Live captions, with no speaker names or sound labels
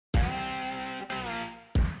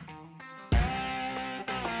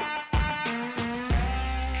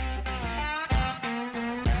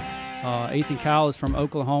Ethan Kile is from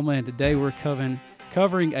Oklahoma, and today we're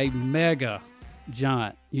covering a mega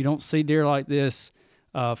giant. You don't see deer like this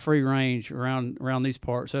free range around these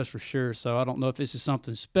parts, that's for sure. So I don't know if this is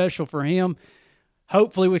something special for him.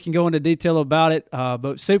 Hopefully we can go into detail about it,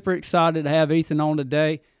 but super excited to have Ethan on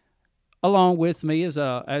today. Along with me is,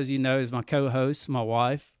 as you know, is my co-host, my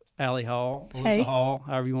wife, Allie Hall, Melissa Hall,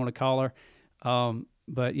 however you want to call her.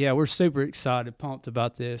 But yeah, we're super excited, pumped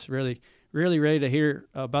about this. Really ready to hear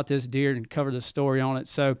about this deer and cover the story on it.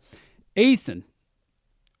 So, Ethan,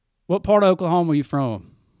 what part of Oklahoma are you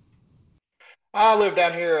from? I live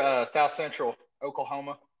down here, south central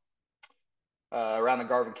Oklahoma, around the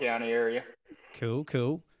Garvin County area.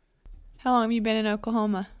 Cool. How long have you been in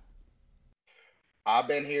Oklahoma? I've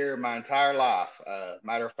been here my entire life.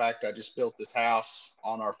 Matter of fact, I just built this house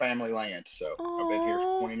on our family land, so I've been here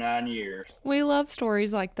for 29 years. We love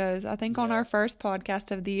stories like those. I think on our first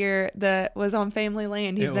podcast of the year that was on family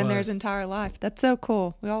land, he's been there his entire life. That's so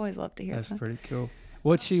cool. We always love to hear that. That's pretty cool.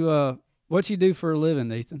 What you do for a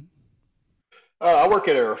living, Ethan? I work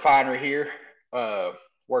at a refinery here,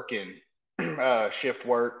 working shift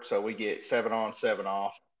work, so we get 7 on, 7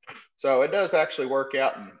 off. So it does actually work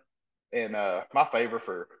out in my favor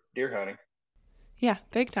for deer hunting. Yeah,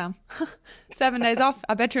 big time. 7 days off.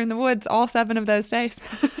 I bet you're in the woods all 7 of those days.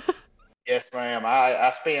 Yes, ma'am. I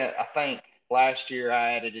spent, I think last year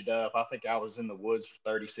I added it up. I think I was in the woods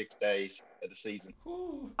for 36 days of the season.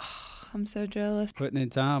 Oh, I'm so jealous. Putting in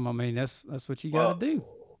time. I mean, that's what you got to do.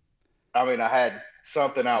 I mean, I had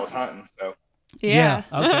something I was hunting, so. Yeah.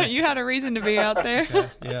 Okay. You had a reason to be out there.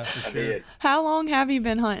 Yeah, for sure. I did. How long have you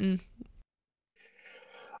been hunting?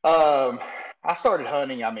 I started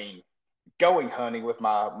hunting, going hunting with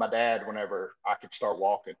my dad whenever I could start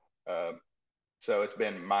walking. So it's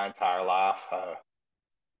been my entire life,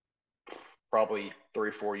 probably 3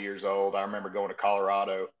 or 4 years old. I remember going to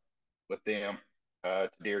Colorado with them, to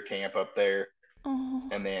deer camp up there. Oh.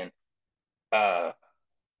 And then,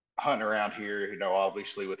 hunting around here,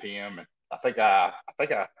 obviously with him. And I think I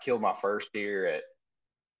killed my first deer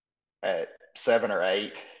at 7 or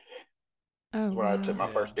 8. When I took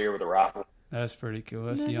my first deer with a rifle. That's pretty cool.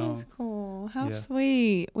 That's that young. That's cool. How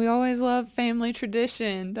sweet. We always love family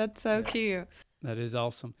tradition. That's so cute. That is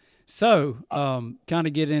awesome. So, kind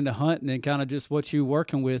of get into hunting and kind of just what you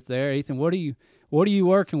working with there, Ethan. What are you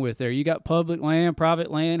working with there? You got public land,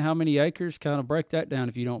 private land? How many acres? Kind of break that down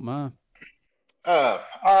if you don't mind. All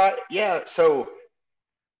right. Yeah. So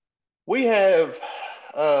we have,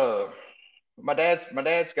 my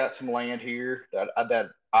dad's got some land here that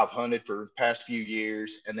I've hunted for the past few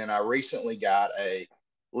years. And then I recently got a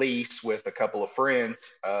lease with a couple of friends,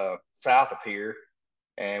 south of here.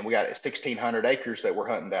 And we got 1,600 acres that we're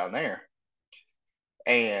hunting down there.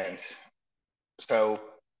 And so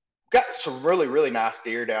got some really, really nice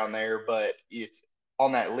deer down there, but it's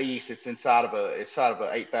on that lease. It's inside of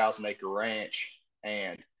a 8,000 acre ranch.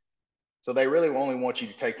 And so they really only want you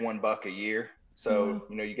to take 1 buck a year. So,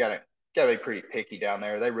 you gotta be pretty picky down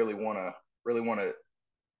there. They really want to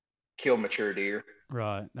kill mature deer.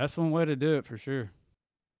 Right. That's one way to do it for sure.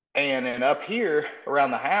 And then up here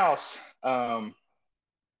around the house,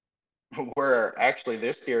 where actually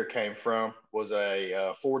this deer came from was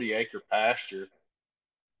a 40 acre pasture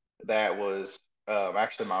that was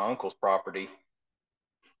actually my uncle's property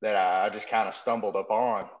that I just kind of stumbled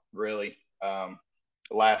upon really.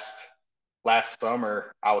 Last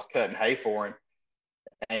summer I was cutting hay for him,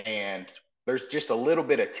 and there's just a little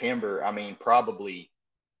bit of timber. Probably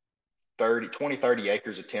 30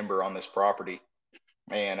 acres of timber on this property.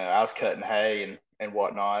 And I was cutting hay and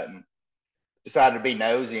whatnot, and decided to be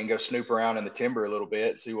nosy and go snoop around in the timber a little bit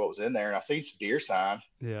and see what was in there. And I seen some deer sign.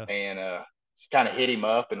 Yeah. And just kind of hit him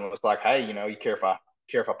up and was like, hey, you care if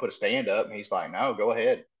I put a stand up? And he's like, no, go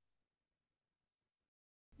ahead.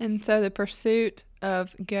 And so the pursuit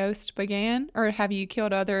of Ghost began, or have you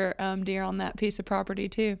killed other deer on that piece of property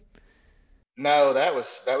too? No, that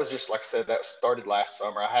was just, like I said, that started last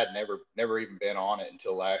summer. I had never even been on it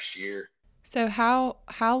until last year. So how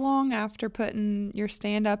long after putting your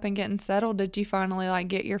stand up and getting settled did you finally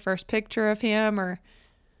get your first picture of him, or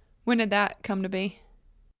when did that come to be?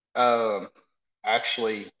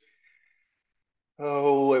 Actually,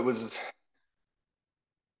 it was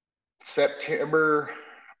September. I'm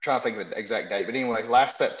trying to think of the exact date, but anyway,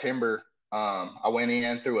 last September, I went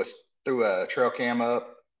in, threw a trail cam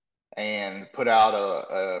up and put out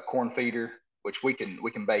a corn feeder, which we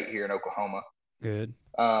can bait here in Oklahoma. Good.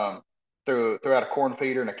 Threw out a corn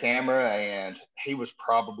feeder and a camera, and he was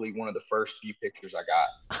probably one of the first few pictures I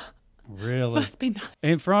got. Really? Must be nice.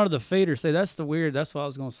 In front of the feeder. See, that's what I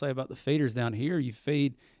was going to say about the feeders down here. You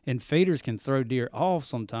feed, and feeders can throw deer off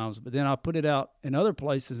sometimes, but then I put it out in other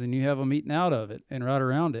places and you have them eating out of it and right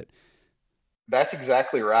around it. That's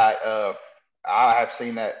exactly right. I have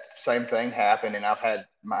seen that same thing happen, and I've had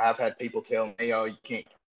people tell me, "Oh, you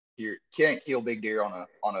can't kill big deer on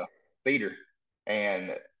a feeder."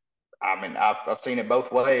 And I mean, I've seen it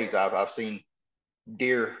both ways. I've seen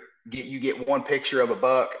deer get one picture of a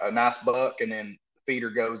buck, a nice buck, and then the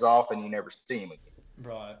feeder goes off, and you never see him again.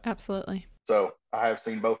 Right. Absolutely. So I have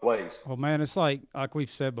seen both ways. Well, man, it's like we've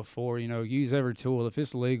said before, use every tool. If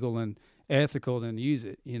it's legal and ethical, then use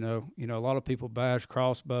it. A lot of people bash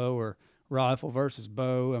crossbow or rifle versus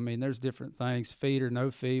bow. I mean, there's different things, feed or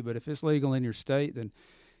no feed, but if it's legal in your state, then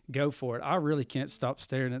go for it. I really can't stop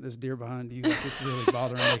staring at this deer behind you. Like, it's really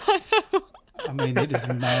bothering me. I mean, it is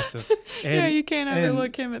massive. And, yeah, you can't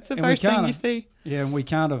overlook him. It's the first thing you see. Yeah, and we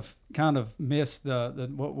kind of missed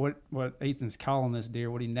what Ethan's calling this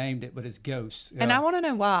deer, what he named it, but it's Ghost. And I want to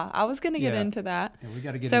know why. I was going to get into that. Yeah, we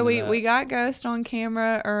got to get into that. So we got Ghost on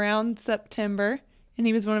camera around September, and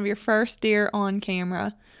he was one of your first deer on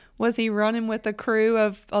camera. Was he running with a crew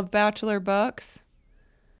of bachelor bucks?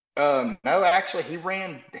 No, actually, he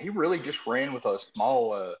really just ran with a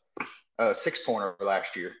small 6-pointer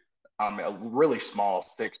last year. A really small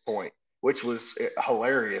 6-point, which was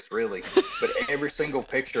hilarious, really. But every single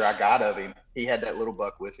picture I got of him, he had that little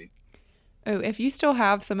buck with him. Oh, if you still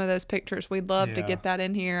have some of those pictures, we'd love to get that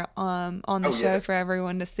in here on the show for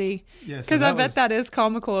everyone to see. Because I bet that is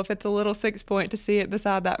comical if it's a little 6-point to see it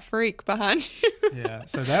beside that freak behind you. Yeah,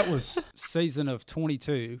 so that was season of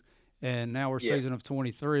 22, and now we're season of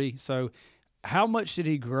 23. So how much did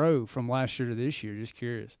he grow from last year to this year? Just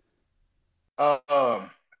curious.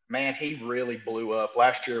 Man, he really blew up.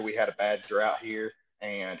 Last year we had a bad drought here,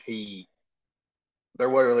 and there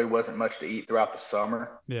really wasn't much to eat throughout the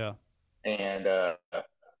summer. Yeah. And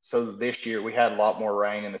so this year we had a lot more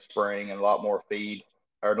rain in the spring and a lot more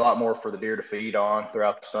for the deer to feed on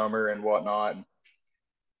throughout the summer and whatnot. And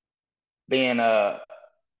then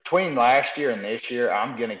between last year and this year,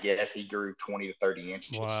 I'm going to guess he grew 20 to 30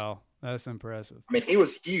 inches. Wow. That's impressive. I mean, he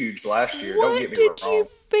was huge last year. What Don't get me wrong. did you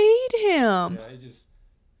feed him? Yeah, he just...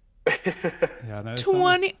 yeah, no,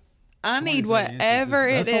 20. I need whatever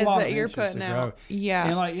it is that you're putting out. Yeah.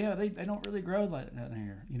 And they don't really grow like that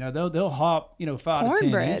here. They'll hop, 5 to 10 inches.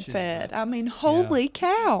 Cornbread fed. I mean, holy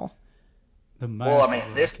cow. Well, I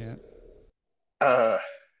mean, this I'll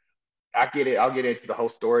get into the whole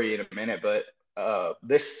story in a minute, but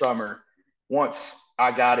this summer, once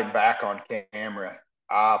I got him back on camera,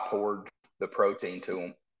 I poured the protein to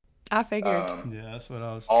him. I figured. Yeah, that's what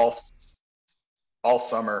I was. All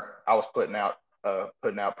summer, I was putting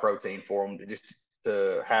out protein for him just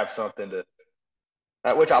to have something to,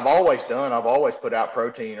 which I've always done. I've always put out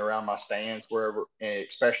protein around my stands wherever,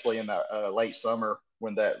 especially in the late summer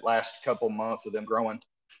when that last couple months of them growing,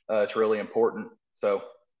 it's really important. So,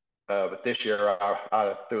 but this year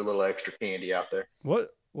I threw a little extra candy out there.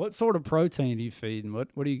 What sort of protein do you feed, and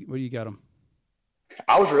what do you got them?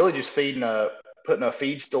 I was really just putting a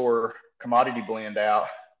feed store commodity blend out.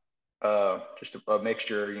 Just a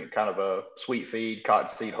mixture, kind of a sweet feed,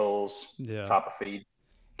 cottonseed hulls type of feed.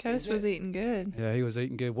 Coast was eating good. Yeah, he was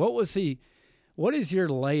eating good. What is your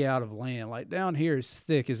layout of land? Like down here is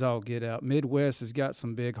thick as all get out. Midwest has got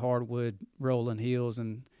some big hardwood rolling hills,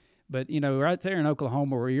 but right there in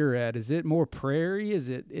Oklahoma where you're at, is it more prairie? Is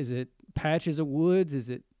it patches of woods? Is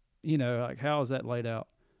it, like how is that laid out?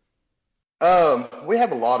 We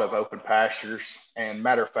have a lot of open pastures, and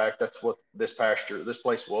matter of fact, that's what this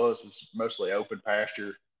place was mostly open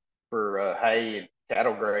pasture for hay and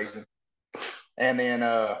cattle grazing. And then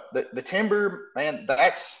the timber, man,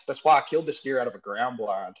 that's why I killed this deer out of a ground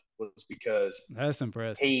blind, was because that's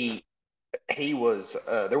impressive. He was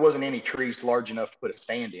there wasn't any trees large enough to put a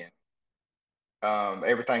stand in.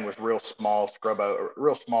 Everything was real small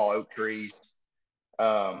oak trees.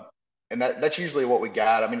 And that's usually what we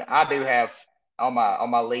got. I mean, I do have on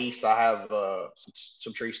my lease, I have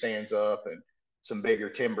some tree stands up and some bigger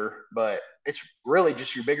timber, but it's really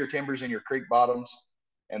just your bigger timbers and your creek bottoms,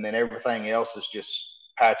 and then everything else is just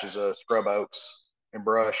patches of scrub oaks and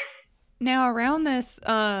brush. Now, around this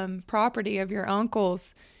property of your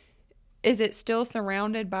uncle's, is it still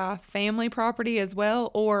surrounded by family property as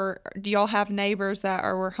well, or do y'all have neighbors that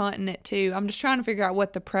were hunting it too? I'm just trying to figure out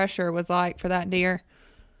what the pressure was like for that deer.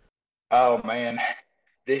 Oh man,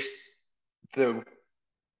 the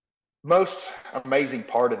most amazing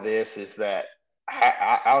part of this is that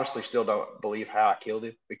I honestly still don't believe how I killed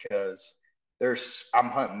him, because I'm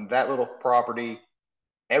hunting that little property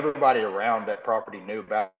everybody around that property knew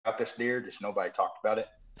about this deer, just nobody talked about it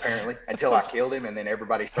apparently until I killed him, and then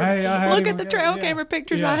everybody started Hey, seeing Look at the trail camera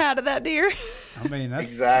pictures I had of that deer. I mean,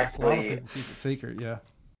 that's a lot of exactly. people keep it secret. Yeah.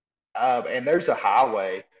 And there's a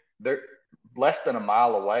highway there, less than a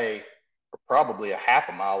mile away, or probably a half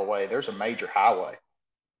a mile away. There's a major highway,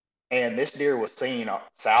 and this deer was seen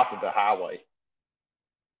south of the highway.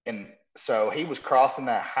 And so he was crossing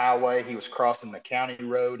that highway. He was crossing the county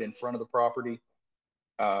road in front of the property.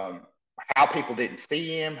 How people didn't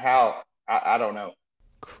see him, I don't know.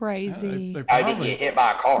 Crazy. I didn't get hit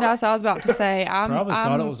by a car. That's what I was about to say. Probably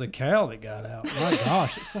thought it was a cow that got out. My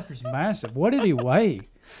gosh, that sucker's massive. What did he weigh?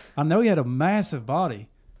 I know he had a massive body.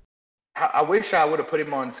 I wish I would have put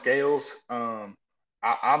him on scales.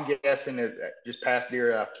 I'm guessing that just past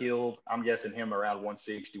deer I've killed, I'm guessing him around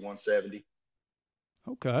 160, 170.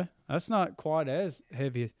 Okay, that's not quite as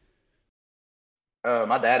heavy.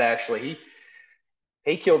 My dad actually,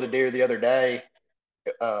 he killed a deer the other day,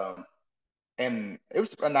 and it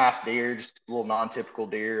was a nice deer, just a little non-typical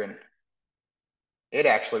deer, and it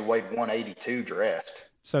actually weighed 182 dressed.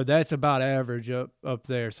 So that's about average up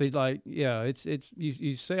there. See, like, yeah, it's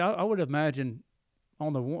you see, I would imagine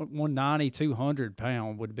on the 190, 200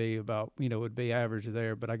 pound would be about, would be average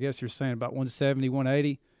there. But I guess you're saying about 170,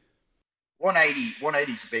 180.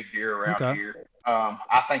 180 is a big deer around here.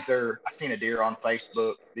 I think I seen a deer on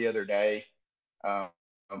Facebook the other day,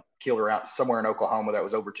 killed around somewhere in Oklahoma that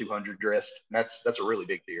was over 200 dressed. And that's a really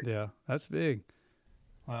big deer. Yeah, that's big.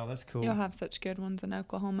 Wow, that's cool. You'll have such good ones in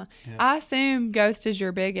Oklahoma. Yeah. I assume Ghost is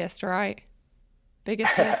your biggest, right?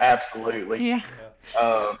 Biggest deer? Absolutely.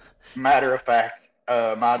 Yeah. Matter of fact,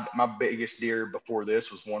 my biggest deer before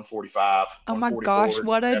this was 145. Oh my gosh,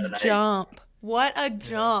 what a 7, jump. 8. What a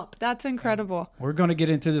jump. That's incredible. We're going to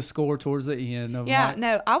get into the score towards the end. No,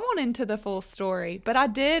 I want into the full story, but I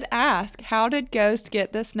did ask, how did Ghost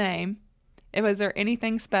get this name? Was there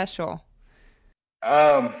anything special?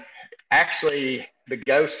 Actually, the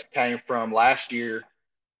Ghost came from last year.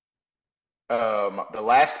 The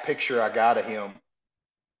last picture I got of him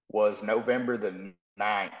was November the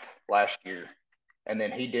 9th last year. And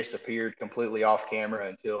then he disappeared completely off camera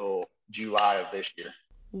until July of this year.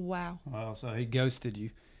 Wow. Well, so he ghosted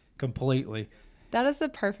you completely. That is the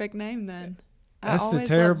perfect name then. That's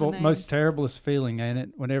the most terriblest feeling, ain't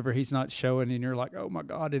it? Whenever he's not showing and you're like, oh my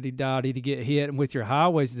God, did he die? Did he get hit? And with your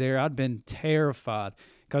highways there, I'd been terrified.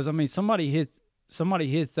 Because, I mean, somebody hit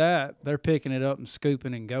that, they're picking it up and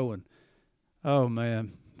scooping and going. Oh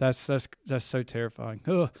man, that's so terrifying.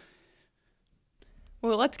 Ugh.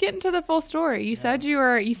 Well, let's get into the full story. You said you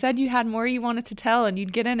had more you wanted to tell, and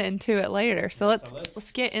you'd get into it later. So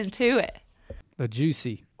let's get into it. The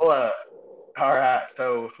juicy. Well, all right.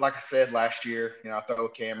 So, like I said last year, I throw a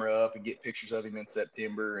camera up and get pictures of him in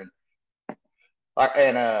September, and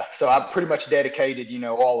so I pretty much dedicated,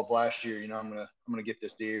 all of last year. I'm gonna get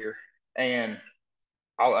this deer, and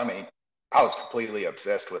I was completely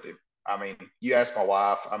obsessed with him. I mean, you ask my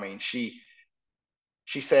wife. I mean, she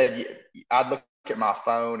said I'd look at my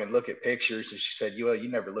phone and look at pictures, and she said, you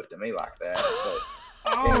never looked at me like that. But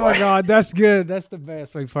oh my God, that's good. That's the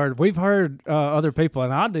best we've heard. We've heard other people,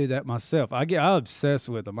 and I do that myself. I'm obsessed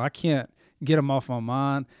with them. I can't get them off my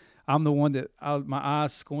mind. I'm the one that my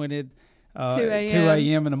eyes squinted 2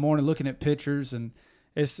 a.m. in the morning looking at pictures, and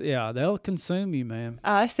they'll consume you, man.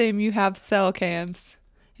 I assume you have cell cams,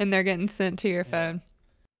 and they're getting sent to your phone.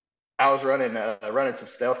 I was running some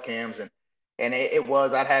stealth cams, and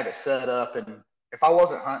I'd have it set up, and if I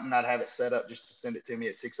wasn't hunting, I'd have it set up just to send it to me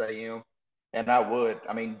at 6 a.m. And I would.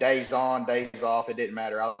 I mean, days on, days off, it didn't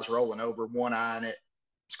matter. I was rolling over, one eyeing it,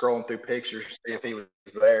 scrolling through pictures to see if he was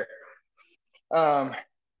there.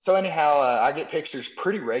 So anyhow, I get pictures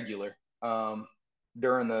pretty regular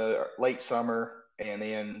during the late summer and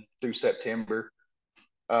then through September.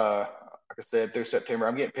 Like I said, through September,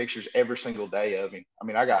 I'm getting pictures every single day of him. I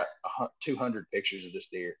mean, I got 200 pictures of this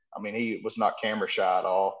deer. I mean, he was not camera shy at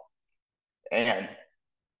all. And,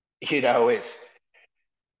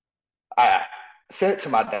 I sent it to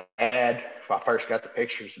my dad when I first got the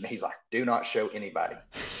pictures, and he's like, do not show anybody.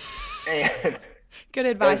 And good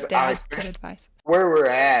advice, Dad. Good advice. Where we're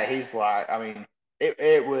at, he's like, I mean,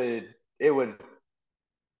 it would,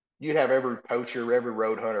 you'd have every poacher, every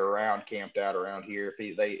road hunter around camped out around here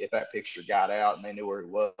if that picture got out and they knew where he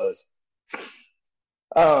was.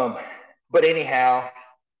 But anyhow,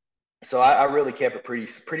 so I really kept it pretty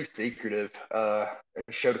secretive.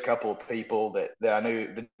 Showed a couple of people that I knew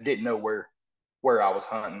that didn't know where I was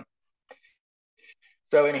hunting.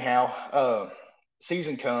 So anyhow,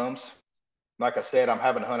 season comes. Like I said, I'm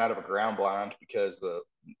having to hunt out of a ground blind because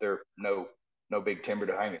there are no big timber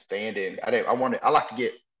to hang a stand in. I like to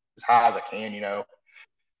get as high as I can, you know.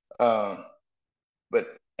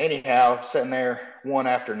 But anyhow, sitting there one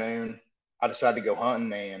afternoon, I decided to go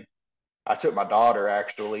hunting, and I took my daughter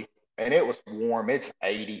actually, and it was warm. It's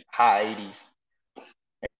high 80s.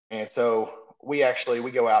 And so we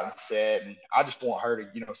go out and set, and I just want her to,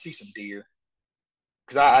 you know, see some deer,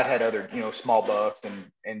 because I'd had other, you know, small bucks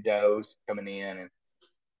and does coming in, and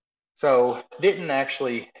so didn't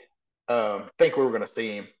actually think we were going to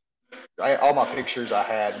see him. All my pictures I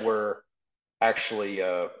had were actually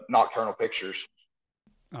nocturnal pictures.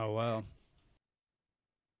 Oh, wow.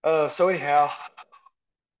 So anyhow,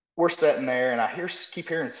 we're sitting there, and I keep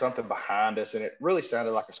hearing something behind us, and it really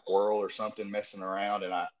sounded like a squirrel or something messing around.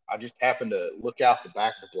 And I just happened to look out the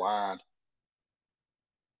back of the blind,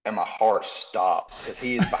 and my heart stops because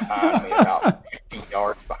he is behind me, about 50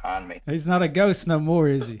 yards behind me. He's not a ghost no more,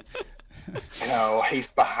 is he? No, he's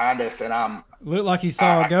behind us, and I'm looked like he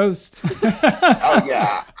saw a ghost. Oh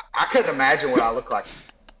yeah, I couldn't imagine what I looked like.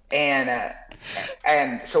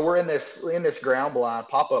 And so we're in this ground blind,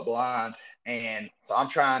 pop up blind, and so I'm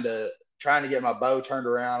trying to get my bow turned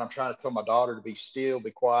around. I'm trying to tell my daughter to be still,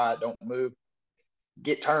 be quiet, don't move.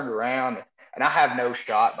 Get turned around, and I have no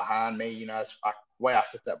shot behind me. You know, that's the way I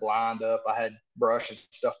set that blind up. I had brush and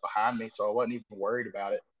stuff behind me, so I wasn't even worried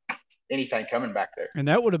about it. Anything coming back there. And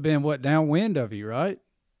that would have been what, downwind of you, right?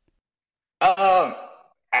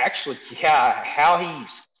 Actually,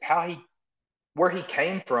 yeah. Where he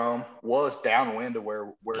came from was downwind of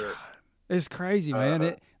where. It's crazy,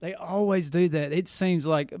 man. They always do that. It seems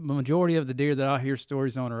like the majority of the deer that I hear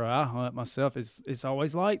stories on or I hunt myself, it's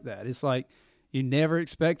always like that. It's like you never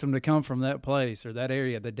expect them to come from that place or that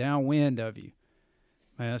area, the downwind of you.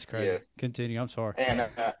 Man, that's crazy. Yes. Continue. I'm sorry. And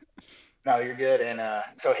no, you're good. And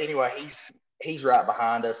so anyway, he's right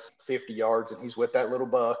behind us 50 yards, and he's with that little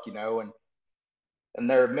buck, you know, and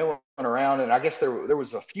they're milling around, and I guess there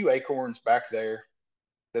was a few acorns back there,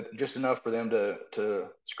 that just enough for them to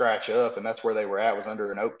scratch up, and that's where they were at, was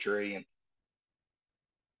under an oak tree. And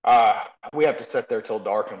we have to sit there till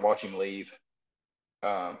dark and watch him leave.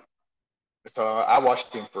 So I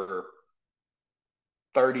watched him for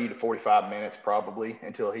 30 to 45 minutes probably,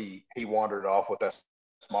 until he wandered off with that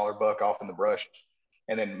smaller buck off in the brush.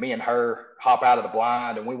 And then me and her hop out of the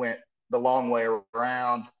blind, and we went the long way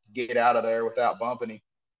around, get out of there without bumping him.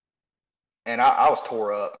 And I was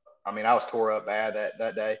tore up. I mean, I was tore up bad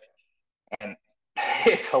that day. And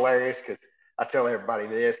it's hilarious because I tell everybody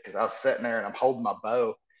this, because I was sitting there and I'm holding my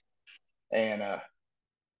bow, and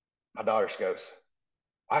my daughter goes,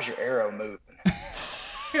 "Why's your arrow moving?"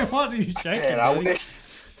 Why are you shaking?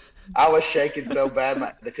 I was shaking so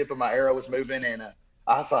bad, the tip of my arrow was moving, and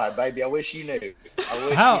I was like, "Baby, I wish you knew."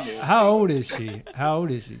 How old is she? How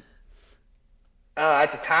old is she?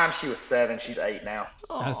 At the time, she was 7. She's 8 now.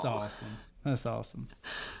 Aww. That's awesome. That's awesome.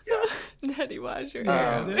 Yeah. Daddy, why's your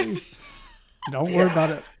arrow? Don't worry about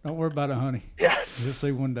it. Don't worry about it, honey. Yeah. You'll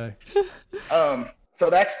see one day. So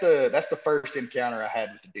that's the first encounter I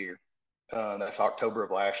had with the deer. That's October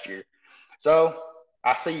of last year. So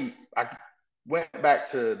I went back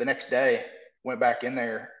to the next day, went back in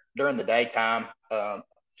there during the daytime,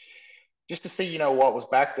 just to see, you know, what was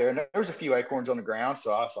back there. And there was a few acorns on the ground.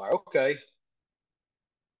 So I was like, okay.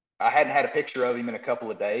 I hadn't had a picture of him in a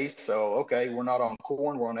couple of days. So, okay, we're not on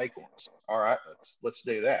corn, we're on acorns. All right, let's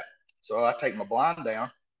do that. So I take my blind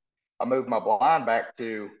down. I moved my blind back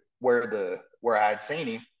to where I had seen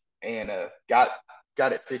him, and got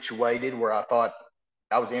it situated where I thought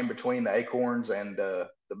I was in between the acorns and the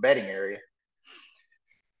bedding area.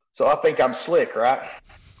 So I think I'm slick, right?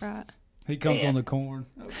 Right. He comes on the corn.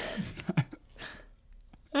 Oh, God.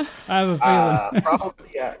 I have a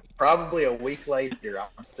feeling. Probably a week later,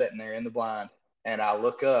 I'm sitting there in the blind, and I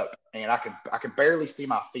look up, and I can barely see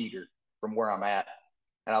my feeder from where I'm at.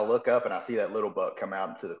 And I look up, and I see that little buck come out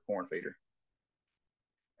into the corn feeder.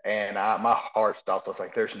 And my heart stops. I was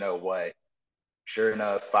like, "There's no way." Sure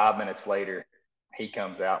enough, 5 minutes later, he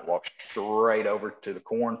comes out, walks straight over to the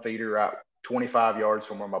corn feeder, right 25 yards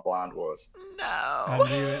from where my blind was. No. I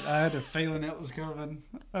knew it. I had a feeling that was coming.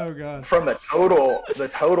 Oh, God. From the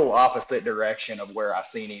total opposite direction of where I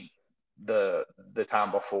seen him the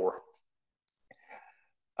time before.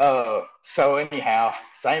 So anyhow,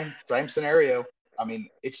 same scenario. I mean,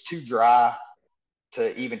 it's too dry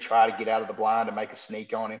to even try to get out of the blind and make a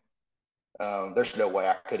sneak on him. There's no way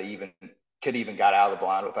I could even got out of the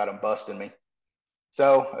blind without him busting me.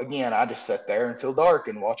 So again, I just sat there until dark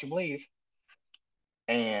and watch him leave.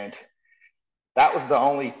 And that was the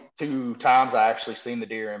only 2 times I actually seen the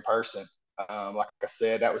deer in person. Like I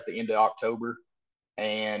said, that was the end of October,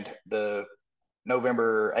 and the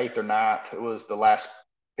November 8th or 9th. It was the last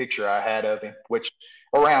picture I had of him, which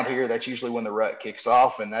around here, that's usually when the rut kicks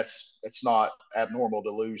off, and it's not abnormal to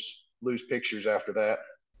lose pictures after that.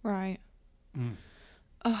 Right.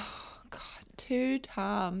 Oh God, 2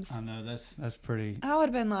 times. I know that's pretty I would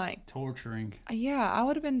have been like, torturing. yeah, I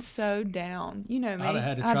would have been so down. You know me. I'd have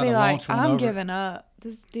had to I'd try be to like, launch one I'm over. giving up.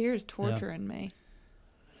 This deer is torturing me.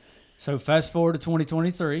 So fast forward to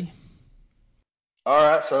 2023.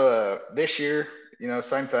 All right, so this year,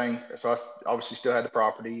 same thing. So I obviously still had the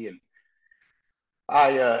property, and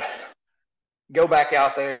I go back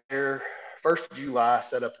out there 1st of July,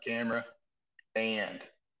 set up a camera, and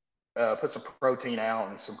put some protein out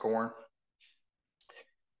and some corn,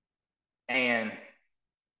 and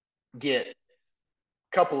get a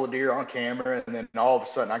couple of deer on camera, and then all of a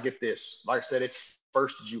sudden I get this. Like I said, it's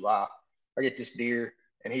 1st of July. I get this deer,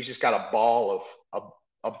 and he's just got a ball of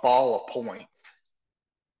points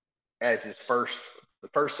as the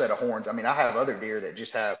first set of horns. I mean, I have other deer that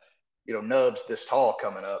just have nubs this tall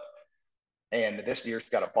coming up, and this deer's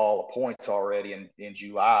got a ball of points already in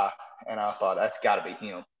July, and I thought that's got to be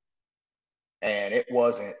him, and it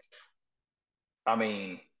wasn't. I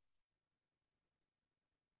mean,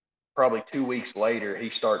 probably 2 weeks later, he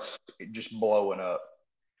starts just blowing up.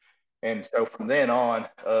 And so from then on,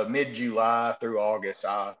 mid-July through August,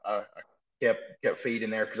 I kept feeding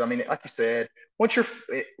there, because I mean, like you said, once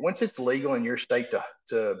it's legal in your state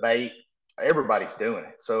to bait, everybody's doing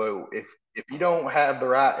it. So if you don't have the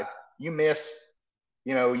right, if you miss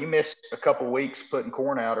a couple of weeks putting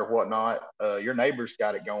corn out or whatnot, your neighbor's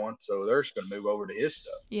got it going, so they're just going to move over to his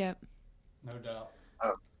stuff. Yep. No doubt.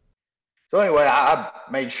 So anyway, I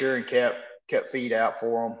made sure and kept feed out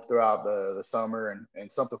for him throughout the summer,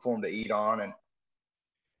 and something for him to eat on,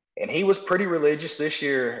 and he was pretty religious this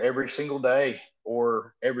year. Every single day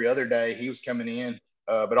or every other day, he was coming in,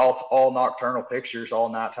 but all nocturnal pictures, all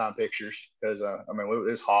nighttime pictures, because I mean, it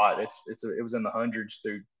was hot. It was in the hundreds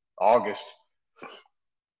through August.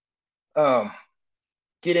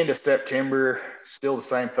 Get into September, still the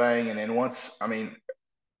same thing, and then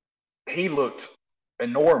he looked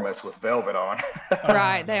enormous with velvet on.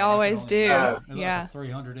 Right, they always do. Yeah.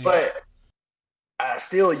 300 but I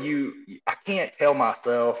can't tell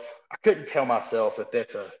myself. I couldn't tell myself that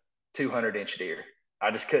that's a 200-inch deer.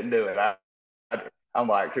 I just couldn't do it. I'm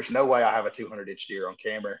like, there's no way I have a 200-inch deer on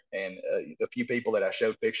camera. And the few people that I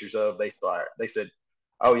showed pictures of, they said,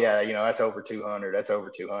 oh yeah, that's over 200. That's over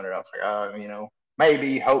 200. I was like,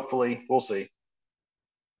 maybe, hopefully, we'll see.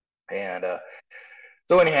 And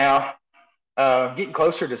so anyhow, getting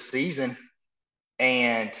closer to season,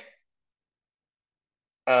 and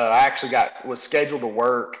I actually was scheduled to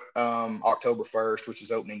work October 1st, which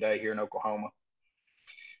is opening day here in Oklahoma.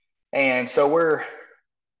 And so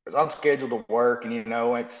I'm scheduled to work, and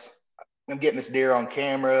I'm getting this deer on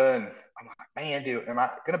camera, and I'm like, man, dude, am I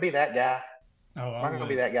going to be that guy? Oh, am I going to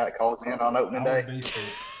be that guy that calls in on opening day?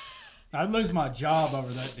 I'd lose my job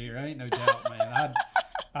over that deer. Ain't no doubt, man.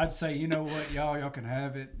 I'd say, you know what, y'all can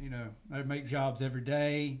have it. They make jobs every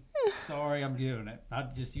day. Sorry, I'm giving it.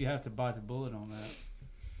 You have to bite the bullet on that.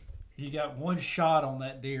 You got one shot on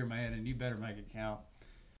that deer, man, and you better make it count.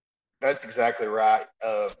 That's exactly right.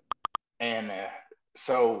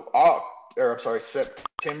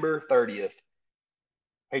 September 30th,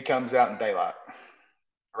 he comes out in daylight,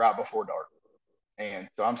 right before dark. And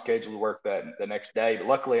so I'm scheduled to work that the next day. But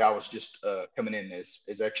luckily, I was just coming in as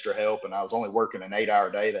extra help, and I was only working an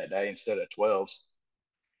 8-hour day that day instead of 12s.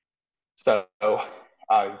 So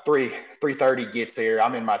 3:30 gets here.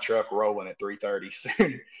 I'm in my truck rolling at 3:30.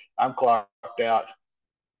 Soon I'm clocked out.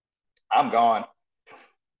 I'm gone.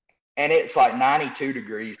 And it's like 92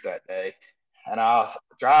 degrees that day. And I was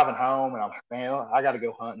driving home, and I'm like, man, I got to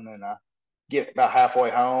go hunting. And I get about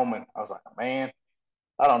halfway home, and I was like, man,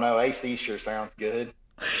 I don't know. AC sure sounds good.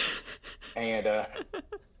 And I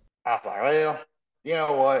was like, well, you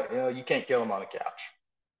know what? You can't kill them on the couch.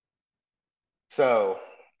 So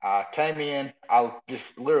I came in. I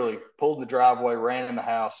just literally pulled in the driveway, ran in the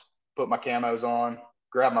house, put my camos on,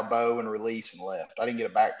 grabbed my bow and release, and left. I didn't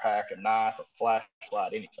get a backpack, a knife, a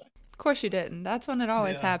flashlight, anything. Of course you didn't. That's when it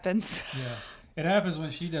always happens. Yeah. It happens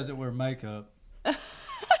when she doesn't wear makeup.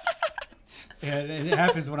 Yeah, it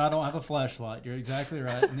happens when I don't have a flashlight. You're exactly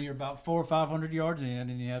right. And you're about 400 or 500 yards in,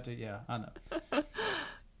 and you have to, I know.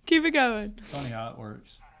 Keep it going. Funny how it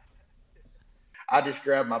works. I just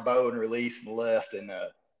grabbed my bow and released and left. And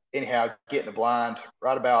anyhow, getting the blind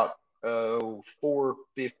right about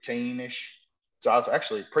 4:15-ish. So I was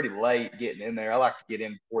actually pretty late getting in there. I like to get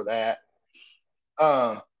in before that.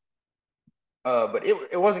 But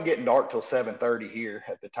it wasn't getting dark till 7:30 here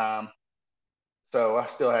at the time. So I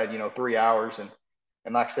still had 3 hours, and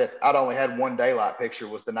like I said, I'd only had one daylight picture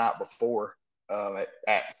was the night before.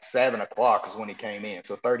 At 7 o'clock is when he came in,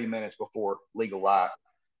 so 30 minutes before legal light.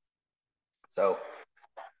 So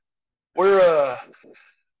we're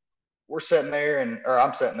sitting there, or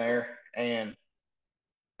I'm sitting there, and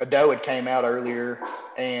a doe had came out earlier,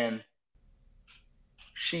 and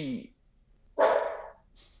she.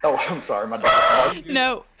 Oh, I'm sorry, my dog's barking.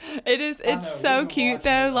 No, it's so cute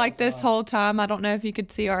though. Like this whole time, I don't know if you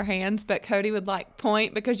could see our hands, but Cody would like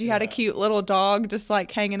point because you had a cute little dog just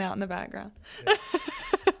like hanging out in the background. Yeah.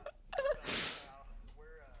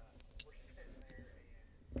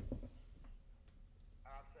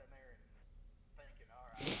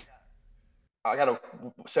 I got to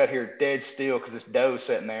sit here dead still because this doe's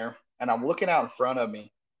sitting there, and I'm looking out in front of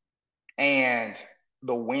me, and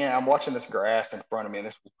the wind. I'm watching this grass in front of me, and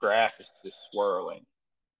this grass is just swirling.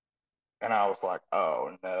 And I was like,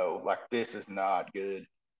 "Oh no! Like this is not good."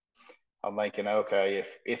 I'm thinking, okay,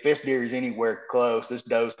 if this deer is anywhere close, this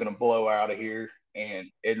doe's gonna blow out of here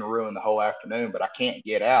and ruin the whole afternoon. But I can't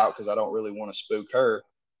get out because I don't really want to spook her.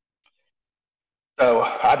 So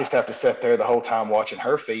I just have to sit there the whole time watching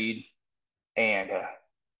her feed. And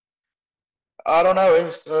I don't know,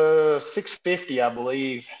 it's 6:50, I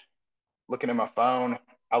believe. Looking at my phone,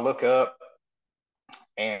 I look up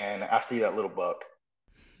and I see that little buck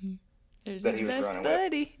There's that his he was best running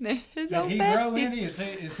buddy. There's his Did old he bestie. grow any?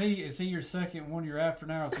 Is he your second one you're after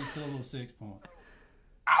now, or is he still a little 6-point?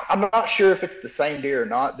 I'm not sure if it's the same deer or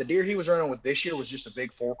not. The deer he was running with this year was just a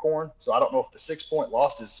big forkhorn, so I don't know if the 6-point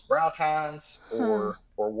lost his brow tines or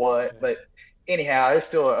what. But anyhow, it's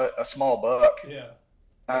still a small buck.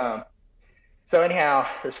 Yeah. So anyhow,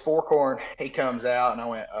 this forkhorn, he comes out, and I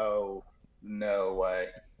went, "Oh no way!"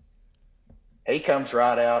 He comes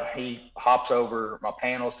right out. He hops over my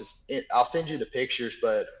panels because I'll send you the pictures.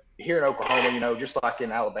 But here in Oklahoma, just like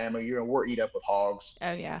in Alabama, we're eat up with hogs.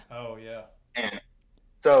 Oh yeah. Oh yeah. And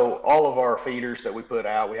so all of our feeders that we put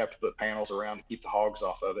out, we have to put panels around to keep the hogs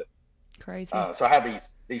off of it. Crazy. So I have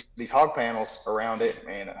these hog panels around it,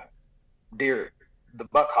 and the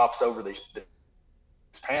buck hops over this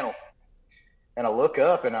panel, and I look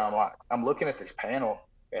up, and I'm looking at this panel,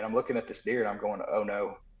 and I'm looking at this deer, and I'm going, "Oh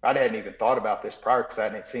no." I hadn't even thought about this prior because I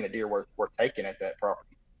hadn't seen a deer worth taking at that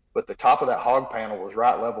property. But the top of that hog panel was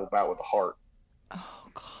right level about with the heart. Oh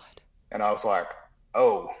God. And I was like,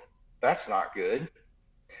 "Oh, that's not good."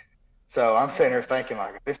 So I'm sitting here thinking,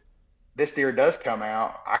 like, if this deer does come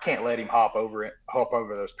out, I can't let him hop over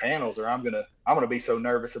those panels, or I'm gonna be so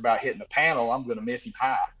nervous about hitting the panel, I'm gonna miss him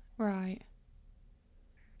high. Right.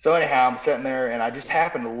 So anyhow, I'm sitting there, and I just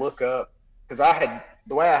happened to look up because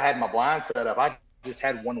the way I had my blind set up, I just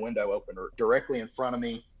had one window open directly in front of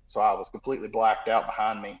me, so I was completely blacked out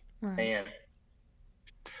behind me. Right. And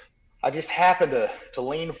I just happened to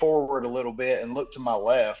lean forward a little bit and look to my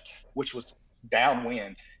left, which was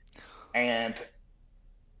downwind, and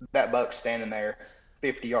that buck standing there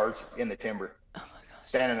 50 yards in the timber,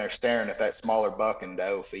 standing there staring at that smaller buck and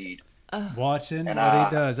doe feed. Watching what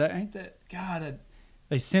he does. Ain't that God?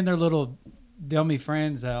 They send their little dummy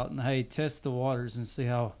friends out and, hey, test the waters and see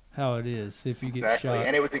how it is. See if you get shot.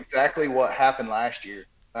 And it was exactly what happened last year.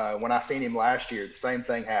 When I seen him last year, the same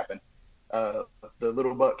thing happened. The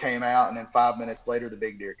little buck came out, and then 5 minutes later, the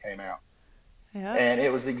big deer came out. Yep. And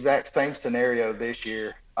it was the exact same scenario this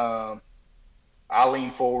year. I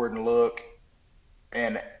leaned forward and look,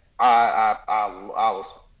 and I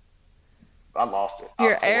lost it.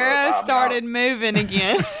 Your arrow started moving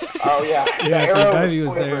again. Oh yeah, the arrow was there.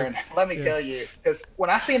 quivering. Let me tell you, because when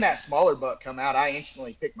I seen that smaller buck come out, I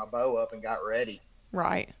instantly picked my bow up and got ready.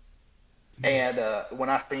 Right. And when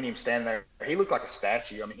I seen him standing there, he looked like a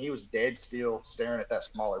statue. I mean, he was dead still, staring at that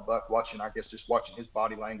smaller buck, watching his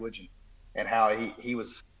body language and how he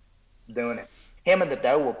was doing it. Him and the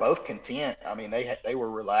doe were both content. I mean, they were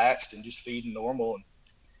relaxed and just feeding normal. And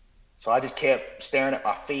so I just kept staring at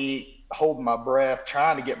my feet, holding my breath,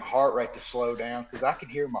 trying to get my heart rate to slow down because I could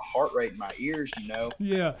hear my heart rate in my ears,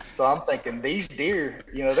 Yeah. So I'm thinking these deer,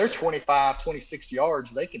 they're 25, 26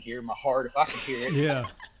 yards. They can hear my heart if I can hear it. Yeah.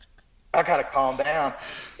 I got to calm down.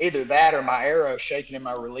 Either that or my arrow shaking in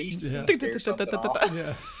my release. Yeah.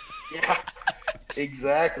 Yeah,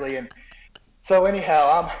 exactly. And so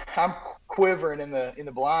anyhow, I'm quivering in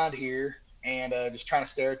the blind here and just trying to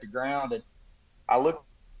stare at the ground. And I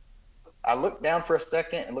looked down for a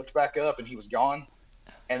second and looked back up, and he was gone.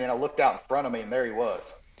 And then I looked out in front of me, and there he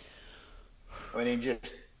was. I mean, he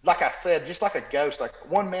just, like I said, just like a ghost. Like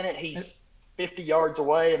 1 minute he's 50 yards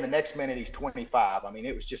away, and the next minute he's 25. I mean,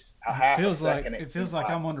 it was just a half a second. It feels like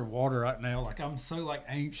I'm underwater right now. Like I'm so like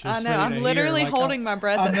anxious. I know. ready I'm to literally hear. Like, holding my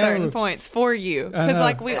breath at certain points for you, because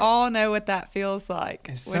like we all know what that feels like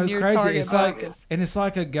it's when so you're crazy. target It's like, focused. and it's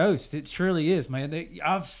like a ghost. It surely is, man.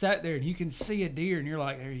 I've sat there and you can see a deer, and you're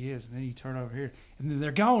like, there he is, and then you turn over here, and then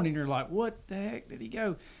they're gone, and you're like, what the heck did he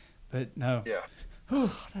go? But no. Yeah.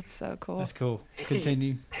 Oh, that's so cool. That's cool.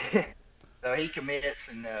 Continue. So he commits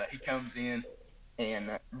and he comes in,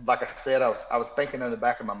 and like I said, I was thinking in the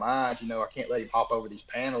back of my mind, I can't let him hop over these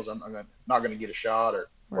panels. I'm not going to get a shot,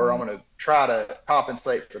 or I'm going to try to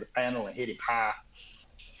compensate for the panel and hit him high.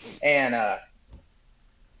 And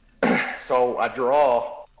so I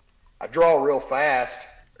draw real fast.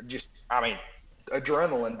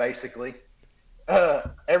 Adrenaline basically.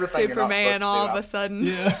 Everything Superman all of a sudden.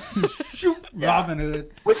 Yeah. Robin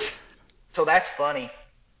Hood. So that's funny.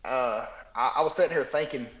 I was sitting here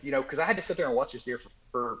thinking, because I had to sit there and watch this deer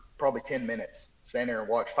for probably 10 minutes, stand there and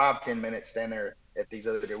watch 5-10 minutes, stand there at these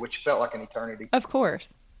other deer, which felt like an eternity. Of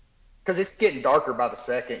course. Because it's getting darker by the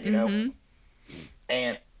second, Mm-hmm.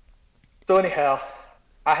 And so anyhow,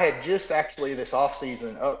 I had just actually this off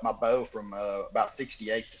season upped my bow from about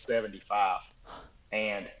 68 to 75.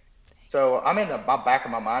 And so I'm in my back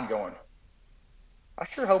of my mind going, I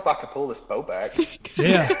sure hope I can pull this bow back.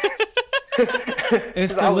 Yeah.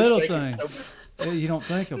 It's the little things you don't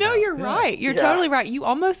think about. No, you're right. You're totally right. You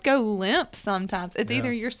almost go limp sometimes. It's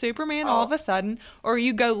either you're Superman all of a sudden, or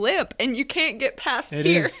you go limp and you can't get past it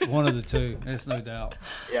here. It is one of the two. There's no doubt.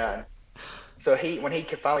 Yeah. So when he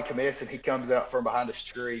finally commits and he comes out from behind this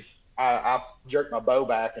tree, I jerked my bow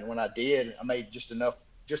back, and when I did, I made just enough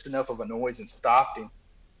of a noise and stopped him.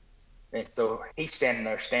 And so he's standing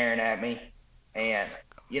there staring at me, and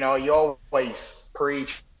you always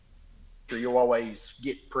preach, or you always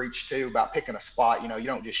get preached to about picking a spot. You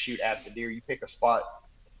don't just shoot at the deer. You pick a spot.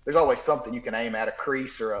 There's always something you can aim at, a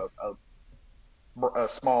crease or a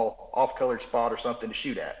small off-colored spot or something to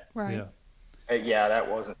shoot at. Right. Yeah, that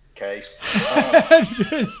wasn't the case.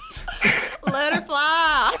 Let her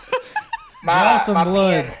fly. My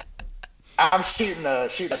blood. Pin, I'm shooting a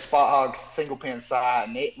spot hog single pin sight,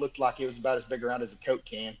 and it looked like it was about as big around as a Coke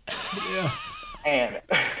can. Yeah. And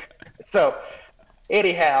so,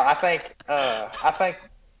 anyhow, I think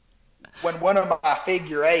when one of my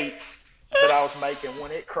figure eights that I was making,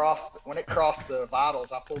 when it crossed the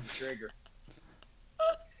vitals, I pulled the trigger,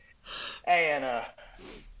 and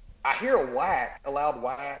I hear a loud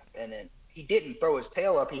whack, and then he didn't throw his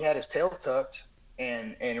tail up. He had his tail tucked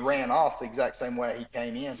and ran off the exact same way he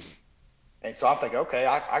came in. And so I'm thinking, okay,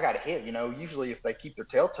 I got a hit. Usually if they keep their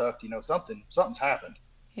tail tucked, something's happened.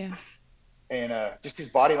 Yeah. And just his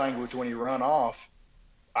body language when he run off,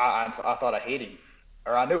 I thought I hit him,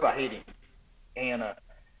 or I knew I hit him. And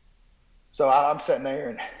so I'm sitting there,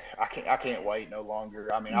 and I can't wait no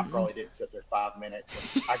longer. I mean, I probably didn't sit there 5 minutes.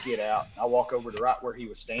 And I get out, I walk over to right where he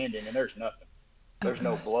was standing, and there's nothing. There's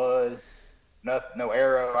no blood, nothing, no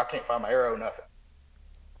arrow. I can't find my arrow, nothing.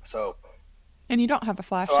 So. And you don't have a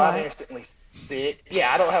flashlight. So I'm instantly sick.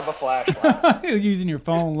 Yeah, I don't have a flashlight. You're using your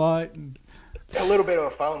phone light. And... a little bit of a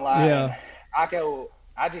phone light. Yeah.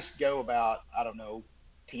 I just go about,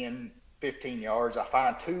 10, 15 yards. I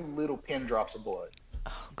find 2 little pin drops of blood.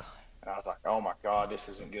 Oh, God. And I was like, oh, my God, this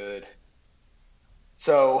isn't good.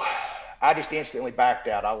 So I just instantly backed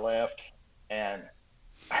out. I left, and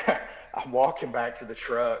I'm walking back to the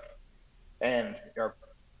truck, and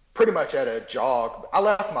pretty much at a jog. I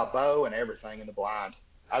left my bow and everything in the blind.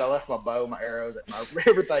 I left my bow, my arrows,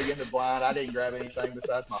 everything in the blind. I didn't grab anything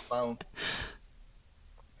besides my phone.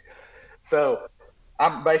 So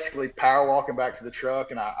I'm basically power walking back to the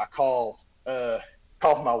truck, and I called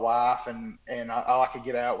my wife, and all I could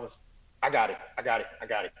get out was, I got it.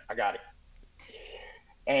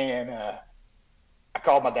 And I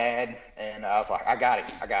called my dad, and I was like, I got it.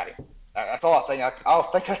 That's all I think. I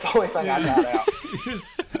think that's the only thing I got out.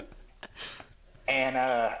 And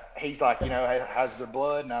he's like, how's the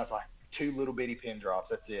blood? And I was like, 2 little bitty pin drops.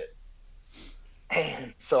 That's it.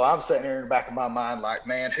 And so I'm sitting there in the back of my mind like,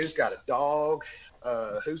 man, who's got a dog?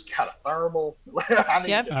 Who's got a thermal? What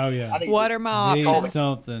are my options?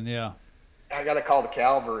 Something, yeah. I got to call the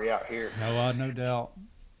cavalry out here. No doubt.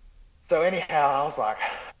 So anyhow, I was like,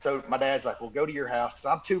 so my dad's like, well, go to your house, because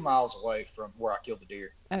I'm 2 miles away from where I killed the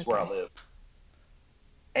deer. That's where I live.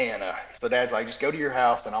 And so dad's like, just go to your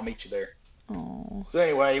house, and I'll meet you there. Oh. So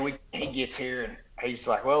anyway, he gets here, and he's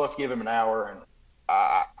like, well, let's give him an hour. And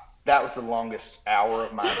that was the longest hour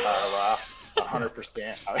of my entire life,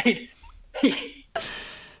 100%. I mean,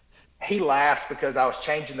 he laughs because I was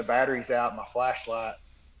changing the batteries out in my flashlight,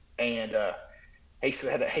 and he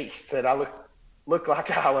said, looked like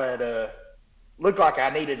I would looked like I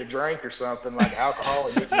needed a drink or something, like alcohol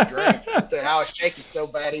and getting a drink. He said I was shaking so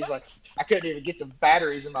bad. He's like, I couldn't even get the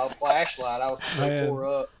batteries in my flashlight. I was so tore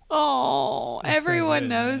up. Oh, That's so everyone good,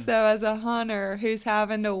 knows man. though, as a hunter who's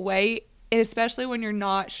having to wait, especially when you're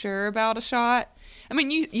not sure about a shot. I mean,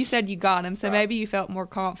 you said you got him, so Right. maybe you felt more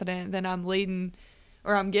confident than I'm leading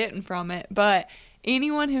or I'm getting from it. But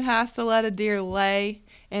anyone who has to let a deer lay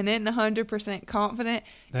and isn't 100% confident,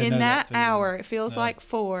 They in know that feeling. hour, it feels Yeah. like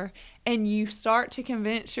 4, and you start to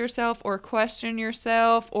convince yourself or question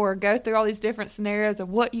yourself or go through all these different scenarios of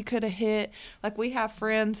what you could have hit. Like, we have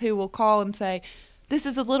friends who will call and say, this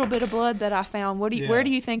is a little bit of blood that I found. Where do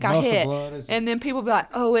you think I Muscle hit? blood, is it? And then people be like,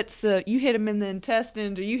 oh, it's you hit him in the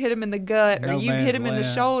intestines, or you hit him in the gut, or No you man's hit him in the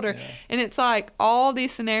land. shoulder. Yeah. And it's like all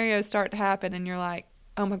these scenarios start to happen, and you're like,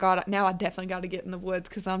 oh my God, now I definitely got to get in the woods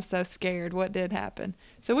because I'm so scared. What did happen?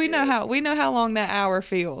 So we know how long that hour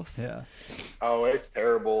feels. Yeah. Oh, it's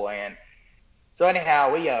terrible. And so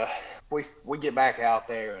anyhow, we get back out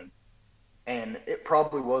there, and it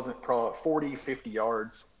probably wasn't 40, 50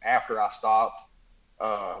 yards after I stopped.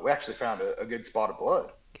 We actually found a good spot of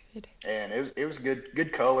blood, Good. and it was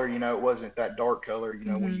good color. You know, it wasn't that dark color. You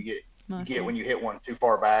know, when you get when you hit one too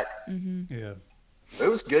far back. Yeah. It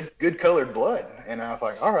was good colored blood, and I was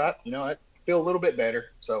like, all right, you know, I feel a little bit better.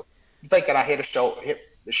 So I'm thinking I hit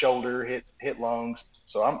the shoulder, hit lungs,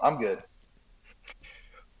 so I'm good.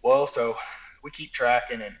 Well, so we keep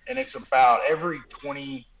tracking, and it's about every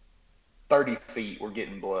 20, 30 feet we're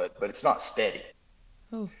getting blood, but it's not steady.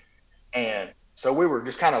 Oh. And so we were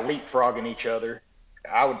just kind of leapfrogging each other.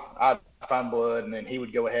 I'd find blood, and then he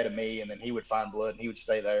would go ahead of me, and then he would find blood, and he would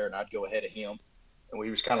stay there, and I'd go ahead of him, and we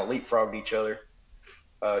just kind of leapfrogged each other,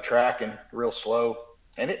 tracking real slow.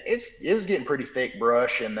 And it was getting pretty thick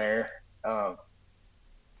brush in there.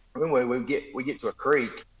 Anyway, we get to a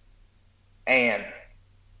creek, and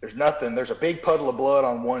there's nothing. There's a big puddle of blood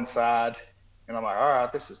on one side, and I'm like, all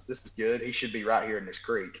right, this is good. He should be right here in this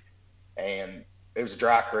creek. And it was a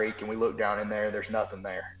dry creek, and we looked down in there. There's nothing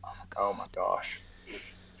there. I was like, oh my gosh.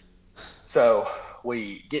 So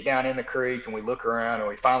we get down in the creek, and we look around, and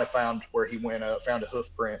we finally found where he went up. Found the hoof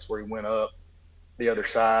prints where he went up the other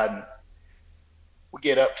side. And we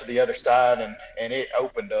get up to the other side, and it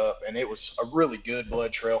opened up, and it was a really good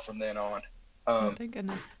blood trail from then on. Oh, thank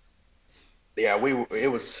goodness. Yeah, it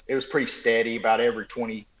was pretty steady. About every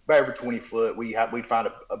 20 foot, we'd find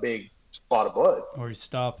a big spot of blood. Or you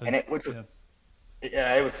stop and it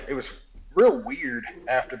it was real weird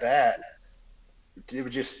after that. It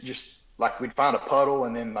was just like we'd find a puddle,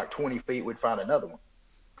 and then like 20 feet we'd find another one,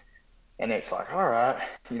 and it's like, all right,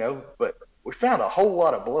 you know, but we found a whole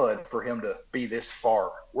lot of blood for him to be this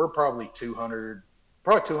far. We're probably 200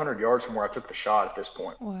 yards from where I took the shot at this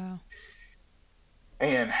point. Wow.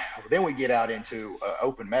 And then we get out into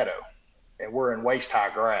open meadow, and we're in waist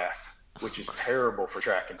high grass, which is terrible for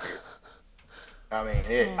tracking deer. I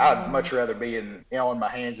mean, I'd much rather be on my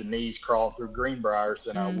hands and knees crawling through green briars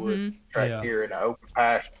than I would track deer in an open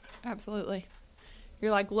pasture. Absolutely.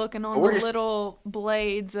 You're like looking on the little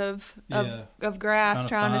blades of grass,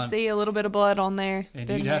 trying to see a little bit of blood on there. And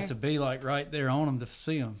you'd have to be like right there on them to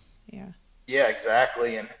see them. Yeah. Yeah,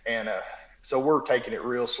 exactly. And so we're taking it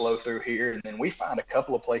real slow through here, and then we find a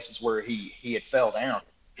couple of places where he had fell down,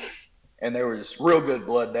 and there was real good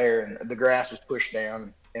blood there, and the grass was pushed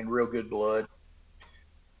down, and real good blood.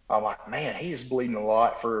 I'm like, man, he's bleeding a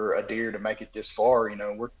lot for a deer to make it this far. You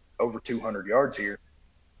know, we're over 200 yards here.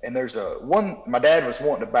 And there's my dad was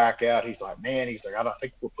wanting to back out. He's like, man, I don't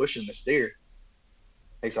think we're pushing this deer.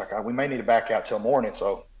 He's like, we may need to back out till morning.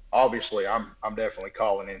 So obviously I'm definitely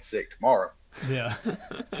calling in sick tomorrow. Yeah.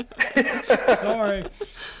 Sorry.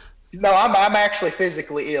 No, I'm actually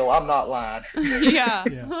physically ill. I'm not lying. Yeah.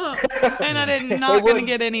 And I did not going to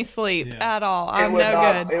get any sleep at all. I'm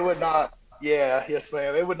no good. It would not. Yeah. Yes,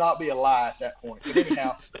 ma'am. It would not be a lie at that point. But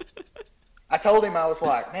anyhow, I told him, I was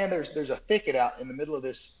like, man, there's a thicket out in the middle of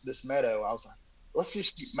this meadow. I was like, let's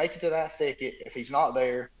just make it to that thicket. If he's not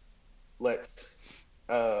there, let's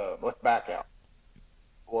back out.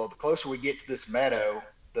 Well, the closer we get to this meadow,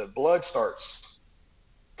 the blood starts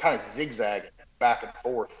kind of zigzagging back and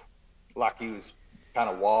forth, like he was kind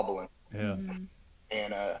of wobbling. Yeah.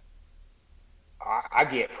 And I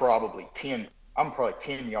get probably 10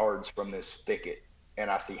 yards from this thicket,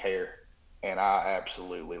 and I see hair. And I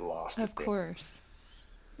absolutely lost it. Of course.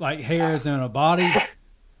 Like hairs in a body?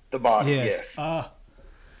 The body, yes.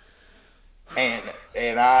 And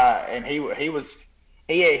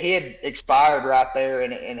he had expired right there,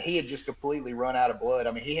 and he had just completely run out of blood.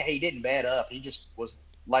 I mean, he didn't bed up. He just was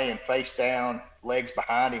laying face down, legs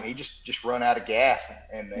behind him. He just run out of gas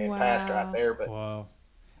and passed right Wow. there. But Wow.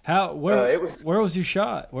 How it was where was your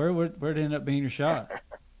shot? Where did it end up being your shot?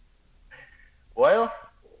 well,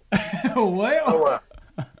 Well. so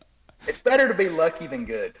it's better to be lucky than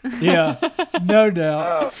good. Yeah, no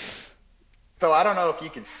doubt. So I don't know if you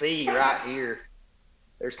can see right here.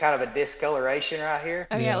 There's kind of a discoloration right here.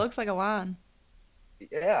 Oh yeah, Yeah. it looks like a line.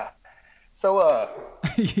 Yeah. So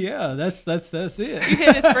Yeah, that's it. You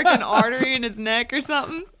hit his freaking artery in his neck or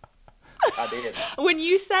something. I did. When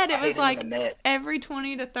you said it I was hit him in like the neck. every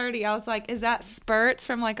 20 to 30, I was like, is that spurts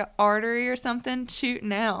from like an artery or something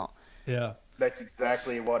shooting out? Yeah. That's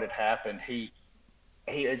exactly what had happened. He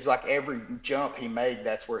it's like every jump he made,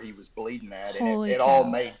 that's where he was bleeding at, and Holy it all cow.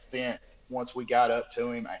 made sense once we got up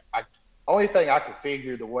to him. I only thing I could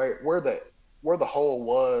figure the way where the hole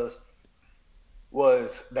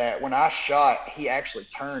was that when I shot, he actually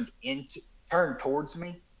turned towards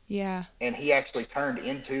me, Yeah. and he actually turned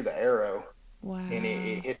into the arrow, Wow. and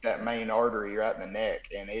it hit that main artery right in the neck,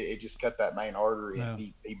 and it just cut that main artery, Yeah.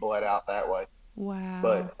 and he bled out that way. Wow.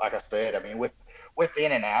 But like I said, I mean,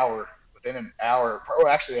 within an hour, or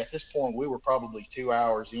actually at this point, we were probably 2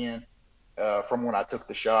 hours in from when I took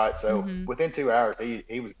the shot. So within 2 hours,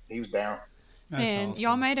 he was down. That's Man, awesome.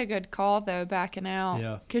 y'all made a good call though, backing out.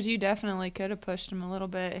 Yeah. Because you definitely could have pushed him a little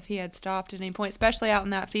bit if he had stopped at any point, especially out in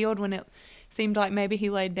that field when it seemed like maybe he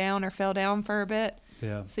laid down or fell down for a bit.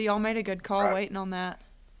 Yeah. So y'all made a good call Right. waiting on that.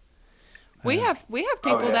 We Yeah. have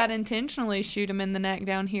people yeah. that intentionally shoot him in the neck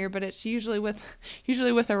down here, but it's usually with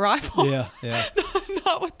a rifle. Yeah, yeah.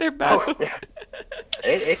 Not with their bow. Oh, yeah.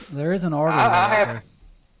 It's There is an artery I right have-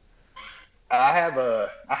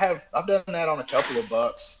 there. I've done that on a couple of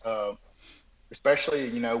bucks, especially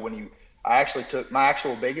when I actually took my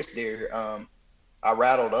actual biggest deer. I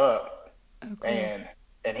rattled up, Oh, cool.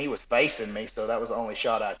 and he was facing me, so that was the only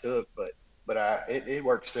shot I took. But it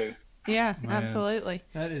works too. Yeah, Man. absolutely.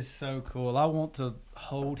 That is so cool. I want to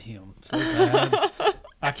hold him so bad.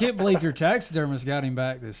 I can't believe your taxidermist got him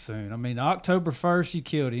back this soon. I mean, October 1st, you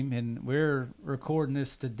killed him, and we're recording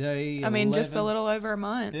this today. I mean, just a 11. little over a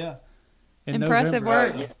month. Yeah. In Impressive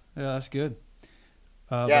November. work. Yeah. Yeah, that's good.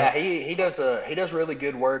 Yeah, he does really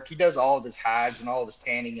good work. He does all of his hides and all of his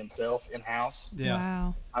tanning himself in house.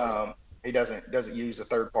 Yeah. Wow. He doesn't use a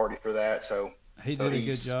third party for that, so He so did a good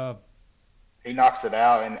he's- job. he knocks it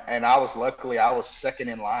out. And I was second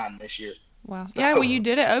in line this year. Wow. So- Yeah, well, you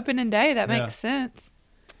did it opening day. That Yeah. makes sense.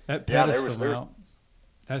 That Yeah, pedestal there was- mount,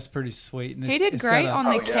 that's pretty sweet. And He it's- did it's great got a- on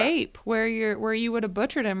the Oh, yeah. cape where you would have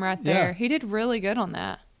butchered him right there. Yeah. He did really good on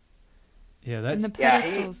that. Yeah, And that's the Yeah,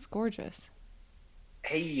 pedestal is gorgeous.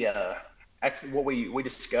 That's what we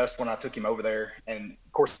discussed when I took him over there, and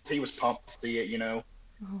of course he was pumped to see it, Oh.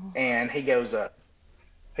 and he goes,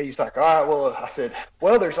 he's like, all right, well, I said,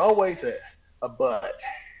 well, there's always a but,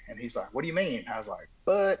 and he's like, what do you mean? I was like,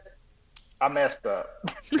 but I messed up.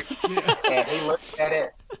 And he looked at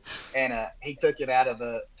it, and he took it out of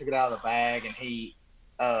the bag, and he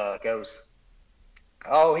goes,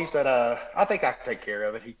 oh, he said, I think I can take care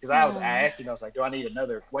of it. Because I was Aw. asked him, I was like, do I need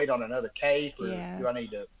wait on another cape, or Yeah. do I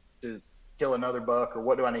need to kill another buck, or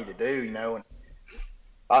what do I need to do, And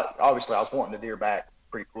obviously I was wanting the deer back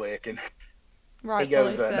pretty quick, and Rightfully he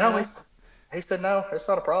goes, so. no, he said, no, it's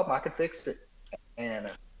not a problem. I can fix it. And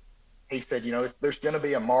he said, there's going to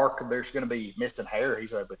be a mark, there's going to be missing hair. He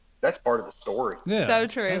said, but that's part of the story. yeah, So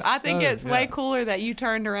true. that's I think so- it's way yeah. cooler that you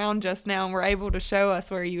turned around just now and were able to show us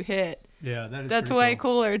where you hit. Yeah, that is That's pretty way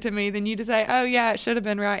cool. cooler to me than you to say, oh, yeah, it should have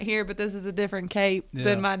been right here, but this is a different cape Yeah.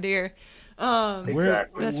 than my deer.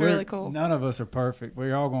 Exactly. That's really cool. None of us are perfect.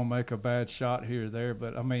 We're all gonna make a bad shot here or there,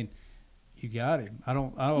 but I mean, you got him. I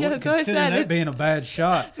don't Yeah, wouldn't that's what I consider said. that being a bad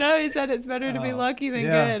shot. No, he said it's better to be lucky than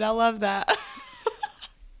yeah. good. I love that.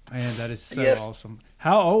 Man, that is so Yes. awesome.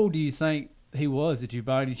 How old do you think he was? Did you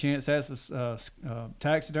by any chance ask this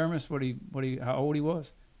taxidermist how old he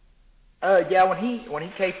was? Yeah, when he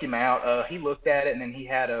caped him out, he looked at it, and then he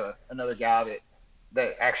had another guy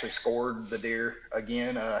that actually scored the deer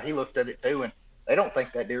again. He looked at it too, and they don't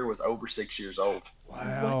think that deer was over 6 years old.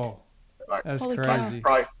 Wow, Like, that's Holy cow. crazy.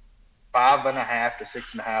 probably 5.5 to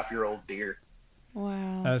 6.5-year-old deer.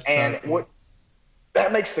 Wow. That's so And cool. what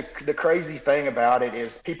that makes the crazy thing about it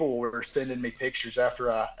is people were sending me pictures after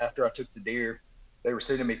I took the deer. They were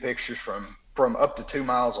sending me pictures from up to 2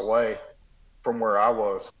 miles away from where I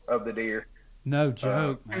was of the deer. No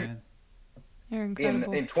joke, man. They're In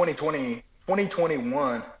incredible.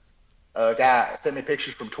 2021, a guy sent me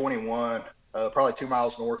pictures from 21, probably 2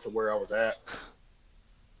 miles north of where I was at,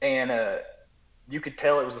 and you could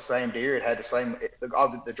tell it was the same deer. It had the same.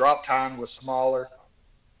 The drop time was smaller.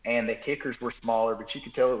 and the kickers were smaller, but you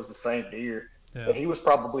could tell it was the same deer. Yeah. But he was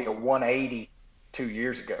probably a 180 2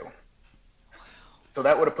 years ago. So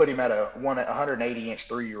that would have put him at a 180-inch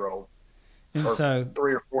 3-year-old. And or so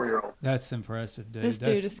 3 or 4-year-old. That's impressive, dude. This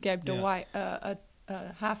dude escaped a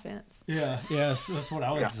high fence. Yeah, that's what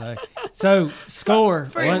I would say. So score.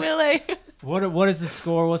 Free Willy. What is the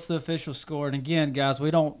score? What's the official score? And again, guys,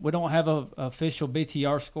 we don't have a official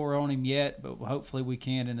BTR score on him yet, but hopefully we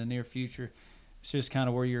can in the near future. It's just kind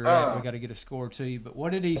of where you're at. We got to get a score to you. But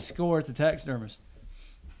what did he score at the taxidermist?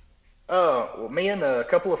 Well, me and a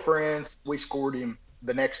couple of friends, we scored him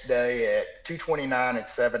the next day at 229 and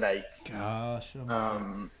 7/8. Gosh.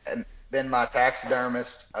 And then my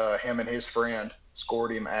taxidermist, him and his friend,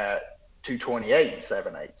 scored him at 228 and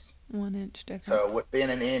 7/8. 1 inch difference. So within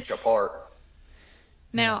an inch apart.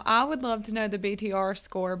 Now, I would love to know the BTR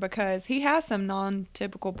score because he has some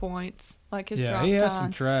non-typical points, like his drop he has time,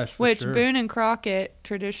 some trash, for which sure. Boone and Crockett,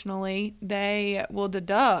 traditionally, they will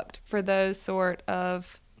deduct for those sort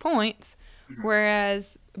of points,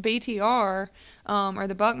 whereas BTR, or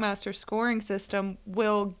the Buckmaster scoring system,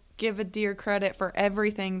 will give a deer credit for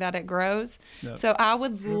everything that it grows. Yep. So I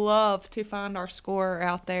would love to find our scorer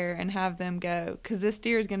out there and have them go, because this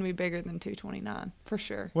deer is going to be bigger than 229 for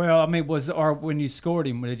sure. Well, I mean, when you scored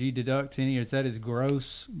him, did you deduct any? Is that his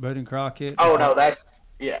gross, Boone and Crockett? Oh, no, that's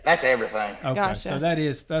everything. Okay, Gotcha. so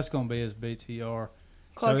that's going to be his BTR.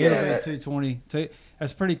 Close so it'll to be it. 220.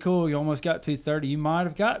 That's pretty cool. You almost got 230. You might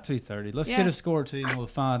have got 230. Let's get a score to you and we'll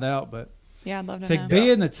find out. But Yeah, I'd love to to know. be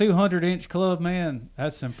in the 200-inch club, man,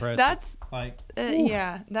 that's impressive. That's like,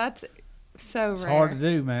 that's so it's rare. hard to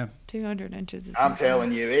do, man. 200 inches is I'm insane.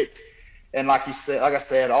 telling you, and like I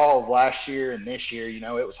said, all of last year and this year,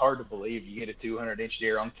 it was hard to believe you hit a 200-inch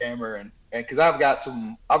deer on camera, and because I've got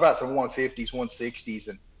some 150s, 160s,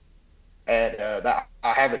 and that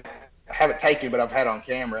I haven't taken, but I've had on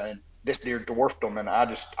camera, and this deer dwarfed them, and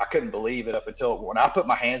I couldn't believe it up until when I put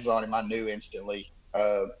my hands on him. I knew instantly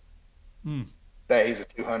that he's a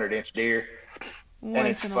 200-inch deer. And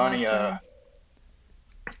it's funny, I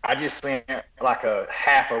just sent like a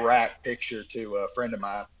half a rack picture to a friend of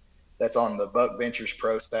mine that's on the Buck Ventures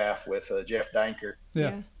pro staff with Jeff Danker.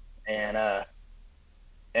 Yeah. And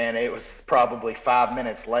it was probably 5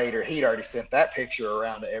 minutes later, he'd already sent that picture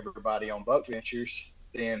around to everybody on Buck Ventures.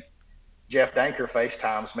 Then Jeff Danker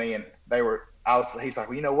FaceTimes me, and he's like,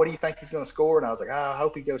 well, what do you think he's going to score? And I was like, I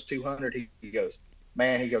hope he goes 200. He goes,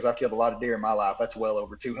 man, I've killed a lot of deer in my life. That's well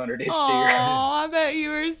over 200-inch deer. Oh, I bet you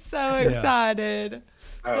were so excited.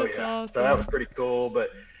 Oh, That's yeah. awesome. So that was pretty cool.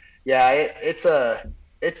 But, yeah, it's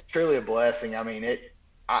truly a blessing. I mean,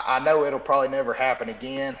 I know it'll probably never happen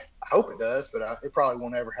again. I hope it does, but it probably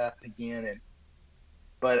won't ever happen again.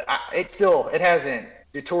 But it hasn't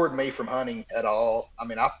detoured me from hunting at all. I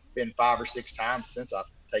mean, I've been 5 or 6 times since I've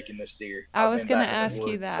taken this deer. I was going to back in the ask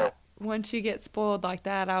you woods, that. Once you get spoiled like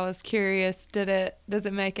that, I was curious, does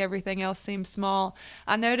it make everything else seem small?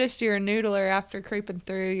 I noticed you're a noodler after creeping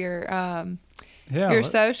through your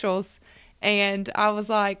socials, and I was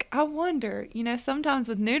like, I wonder, sometimes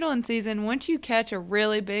with noodling season, once you catch a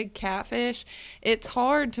really big catfish, it's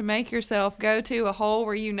hard to make yourself go to a hole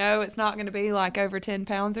where it's not going to be like over 10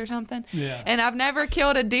 pounds or something. Yeah. And I've never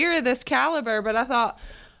killed a deer of this caliber, but I thought,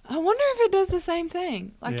 I wonder if it does the same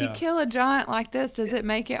thing. Like you kill a giant like this, does it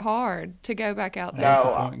make it hard to go back out there? That's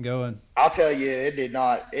the point in going. I'll tell you, it did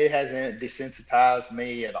not. It hasn't desensitized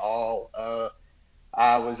me at all.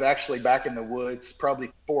 I was actually back in the woods probably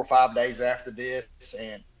 4 or 5 days after this,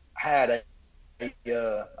 and I had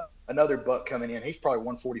another buck coming in. He's probably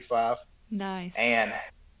 145. Nice. And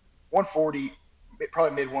 140,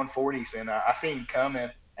 probably mid 140s, and I seen him coming,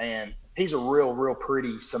 and he's a real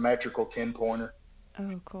pretty symmetrical 10-pointer.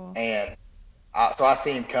 Oh, cool. And so I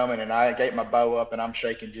see him coming, and I gave my bow up, and I'm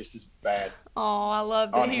shaking just as bad. Oh, I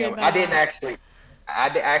love to hear him. that. I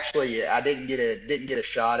didn't get a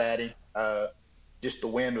shot at him. Just the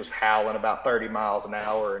wind was howling about 30 miles an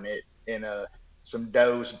hour, and some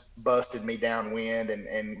does busted me downwind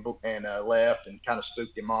and left and kind of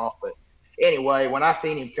spooked him off. But anyway, when I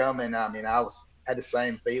seen him coming, I mean, had the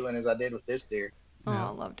same feeling as I did with this deer. Oh, I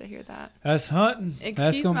love to hear that. That's hunting.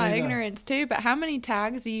 Excuse my ignorance too, but how many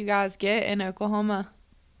tags do you guys get in Oklahoma?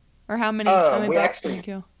 Or how many bucks can you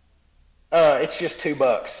kill? It's just $2.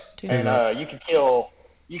 $2.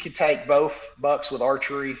 You can take both bucks with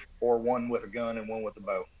archery or one with a gun and one with a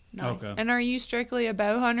bow. Nice. Okay. And are you strictly a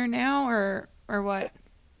bow hunter now or what?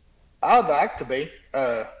 I'd like to be.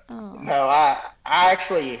 No, I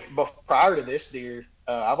actually, prior to this deer,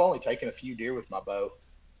 I've only taken a few deer with my bow.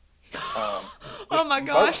 Oh my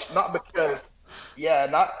gosh! Not because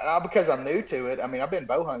I'm new to it. I mean, I've been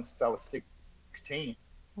bow hunting since I was 16.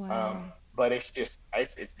 Wow. But it's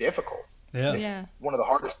difficult. Yeah. It's Yeah. one of the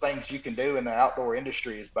hardest things you can do in the outdoor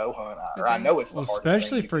industry is bow hunt. Or I Agreed. know it's the Well, hardest thing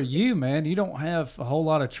especially you for can do. you, man. You don't have a whole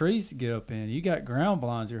lot of trees to get up in. You got ground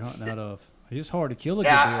blinds you're hunting out of. It's hard to kill a good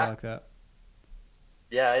deer like that.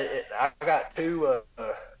 Yeah, I got two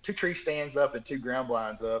tree stands up and two ground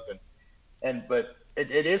blinds up, but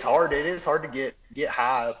it is hard. It is hard to get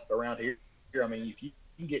high up around here. I mean, if you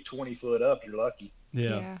can get 20 foot up, you're lucky.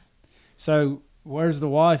 Yeah. So where's the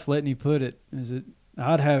wife letting you put it? Is it?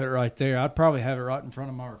 I'd have it right there. I'd probably have it right in front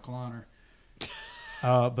of my recliner.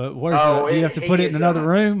 But where's do you have to put it in another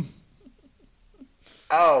room?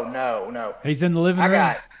 Oh no. He's in the living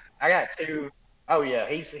room. I got two. Oh yeah,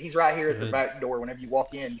 he's right here at the back door. Whenever you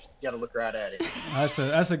walk in, you got to look right at it.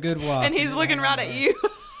 That's a good wife. And he's looking right at you.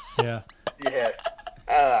 Yeah. Yes.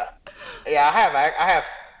 Yeah, I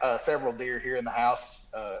have several deer here in the house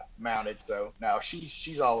mounted. So no,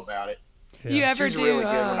 she's all about it. Yeah. You ever She's do really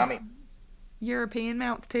good one. I mean, European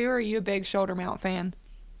mounts too, or are you a big shoulder mount fan?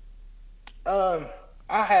 I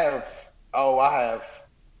have 5,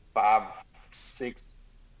 6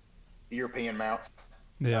 European mounts.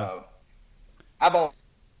 Yeah. I've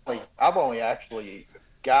only actually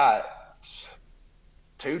got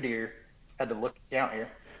 2 deer. Had to look count here.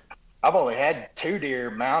 I've only had 2 deer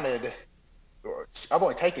mounted. I've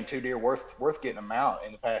only taken 2 deer worth getting a mount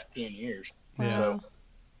in the past 10 years. Yeah. So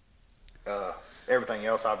everything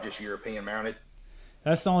else I've just European mounted.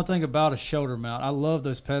 That's the only thing about a shoulder mount. I love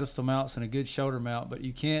those pedestal mounts and a good shoulder mount, but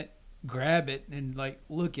you can't grab it and like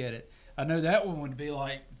look at it. I know that one would be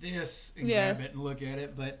like this and grab it and look at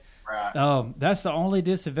it, but that's the only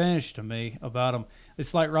disadvantage to me about them.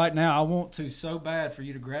 It's like right now I want to so bad for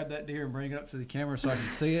you to grab that deer and bring it up to the camera so I can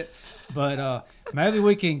see it, but maybe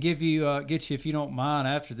we can get you if you don't mind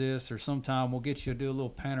after this or sometime we'll get you to do a little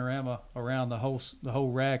panorama around the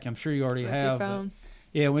whole rack. I'm sure you already have. But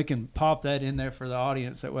yeah, we can pop that in there for the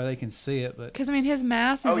audience that way they can see it. But because I mean his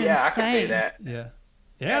mass is insane. I can do that.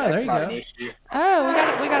 Yeah, there you go. An issue.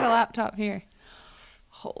 Oh, we got a laptop here.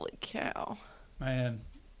 Holy cow. Man,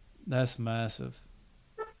 that's massive.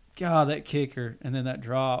 God, that kicker and then that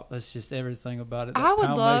drop, that's just everything about it. I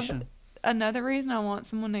would love, another reason I want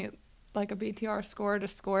someone to, like a BTR scorer to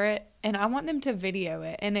score it, and I want them to video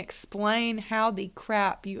it and explain how the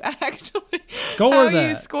crap you actually score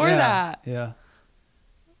that. Yeah.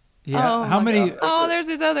 Yeah. Oh, how many? God. Oh, there's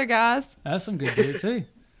these other guys. That's some good deer, too.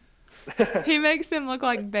 He makes them look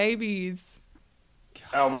like babies.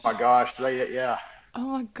 Oh my gosh, yeah. Oh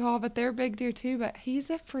my God, but they're big deer too. But he's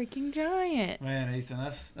a freaking giant. Man, Ethan,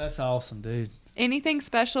 that's awesome, dude. Anything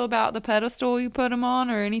special about the pedestal you put them on,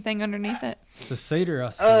 or anything underneath it? It's a cedar, I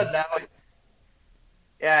see. No.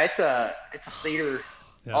 Yeah, it's a cedar,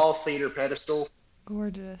 all cedar pedestal.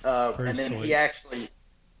 Gorgeous. And then sweet. he actually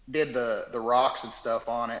did the rocks and stuff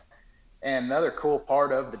on it. And another cool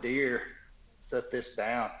part of the deer, set this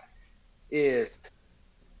down, is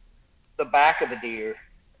the back of the deer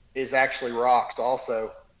is actually rocks also.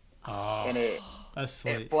 Oh, and that's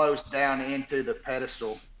sweet. it flows down into the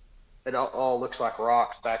pedestal. It all looks like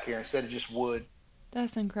rocks back here instead of just wood.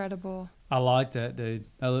 That's incredible. I like that, dude.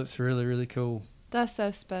 That looks really, really cool. That's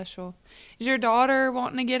so special. Is your daughter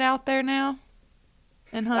wanting to get out there now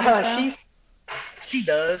and hunt? She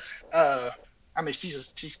does. I mean,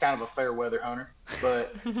 she's kind of a fair weather hunter,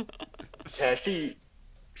 but yeah, she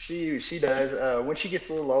does. When she gets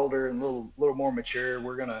a little older and a little more mature,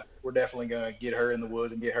 we're definitely gonna get her in the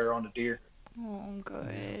woods and get her on the deer. Oh,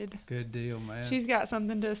 good. Good deal, man. She's got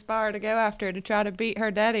something to aspire to go after to try to beat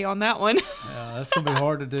her daddy on that one. Yeah, that's gonna be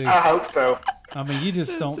hard to do. I hope so. I mean, you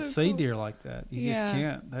just don't so see cool. deer like that. You just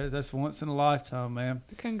can't. That's once in a lifetime, man.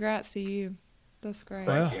 Congrats to you. That's great.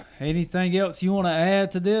 Well, anything else you want to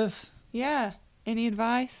add to this? Yeah. Any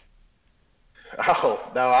advice?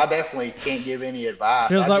 Oh no, I definitely can't give any advice.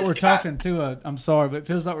 Feels like we're talking to a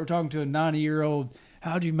 90-year-old.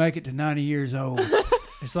 How'd you make it to 90 years old?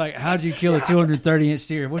 It's like, how'd you kill a 230-inch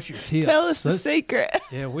deer? What's your tip? Tell us the secret.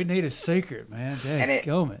 Yeah, we need a secret, man.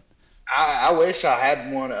 Dadgummit. I wish I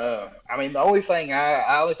had one. I mean, the only thing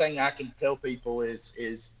I can tell people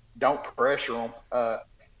is don't pressure them.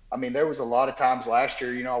 I mean, there was a lot of times last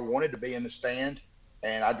year, I wanted to be in the stand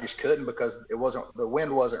and I just couldn't because the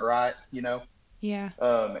wind wasn't right, Yeah.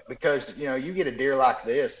 Because, you get a deer like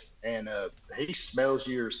this and he smells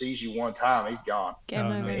you or sees you one time, he's gone. Game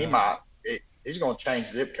over. I mean, he's going to change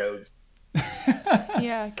zip codes.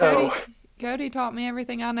 Yeah. Cody taught me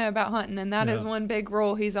everything I know about hunting, and that is one big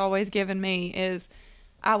rule he's always given me is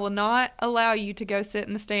I will not allow you to go sit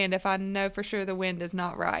in the stand if I know for sure the wind is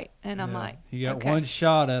not right. And I'm like, you got one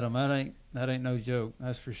shot at him. That ain't no joke.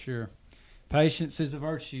 That's for sure. Patience is a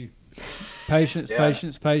virtue. Patience, Yeah.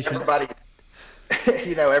 patience, patience.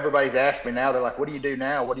 Everybody's asked me now. They're like, "What do you do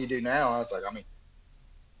now? What do you do now?" I was like,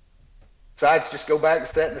 besides just go back and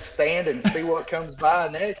sit in the stand and see what comes by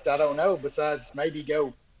next. I don't know. Besides maybe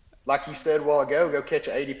go, like you said a while ago, go catch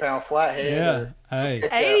an 80-pound flathead. Yeah. Or Hey.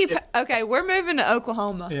 80. Okay, we're moving to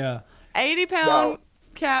Oklahoma. Yeah. 80-pound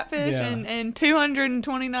catfish Yeah. and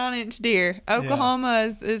 229-inch deer.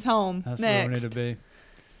 Oklahoma is home. That's next. where we need to be.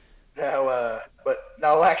 But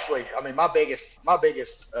no, actually, my biggest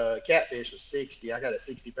catfish was 60. I got a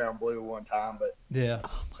 60-pound blue one time, but Yeah.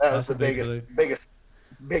 that was That's the a big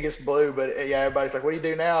biggest blue. But yeah, everybody's like, "What do you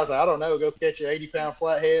do now?" I was like, "I don't know. Go catch an 80-pound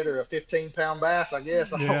flathead or a 15-pound bass, I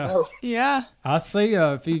guess. I don't know." Yeah. I see.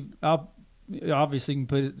 I'll obviously you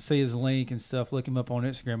can see his link and stuff. Look him up on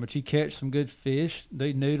Instagram. But you catch some good fish.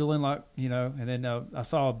 They noodling and then I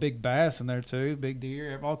saw a big bass in there too, big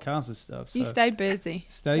deer, all kinds of stuff. So You stayed busy.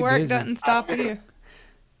 stay Work busy. doesn't stop you.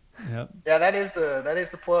 Yep. Yeah, that is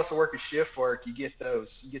the plus of working shift work. You get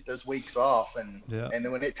those weeks off, and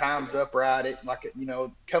then when it times up right,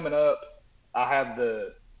 coming up, I have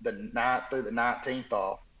the 9th through the 19th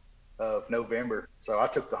off of November, so I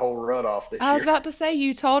took the whole rut off this year. I was about to say,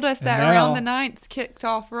 you told us that around the 9th kicked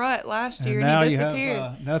off rut last year, and he disappeared. You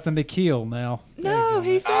have nothing to kill now. No,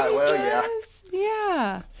 he said he does.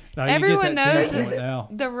 Yeah. No, Everyone knows that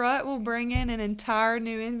the rut will bring in an entire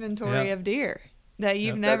new inventory of deer that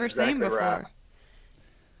you've never seen before. Right.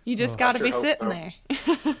 You just got to be sitting there.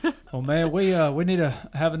 Well, man, we need to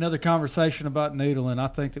have another conversation about noodling. I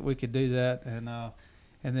think that we could do that,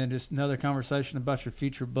 and then just another conversation about your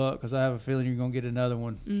future buck, because I have a feeling you're going to get another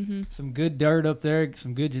one. Mm-hmm. Some good dirt up there,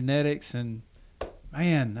 some good genetics, and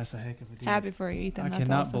man, that's a heck of a deal. Happy for you, Ethan. I That's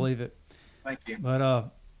cannot awesome. believe it. Thank you.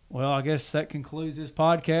 But well, I guess that concludes this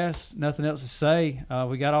podcast. Nothing else to say.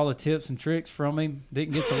 We got all the tips and tricks from him.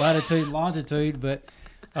 Didn't get the latitude and longitude, but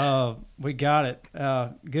we got it.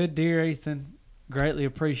 Good deer, Ethan. Greatly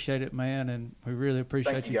appreciate it, man, and we really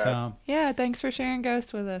appreciate your time. Yeah, thanks for sharing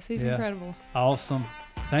Ghost with us. He's incredible. Awesome.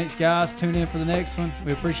 Thanks, guys. Tune in for the next one.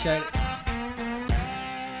 We appreciate it.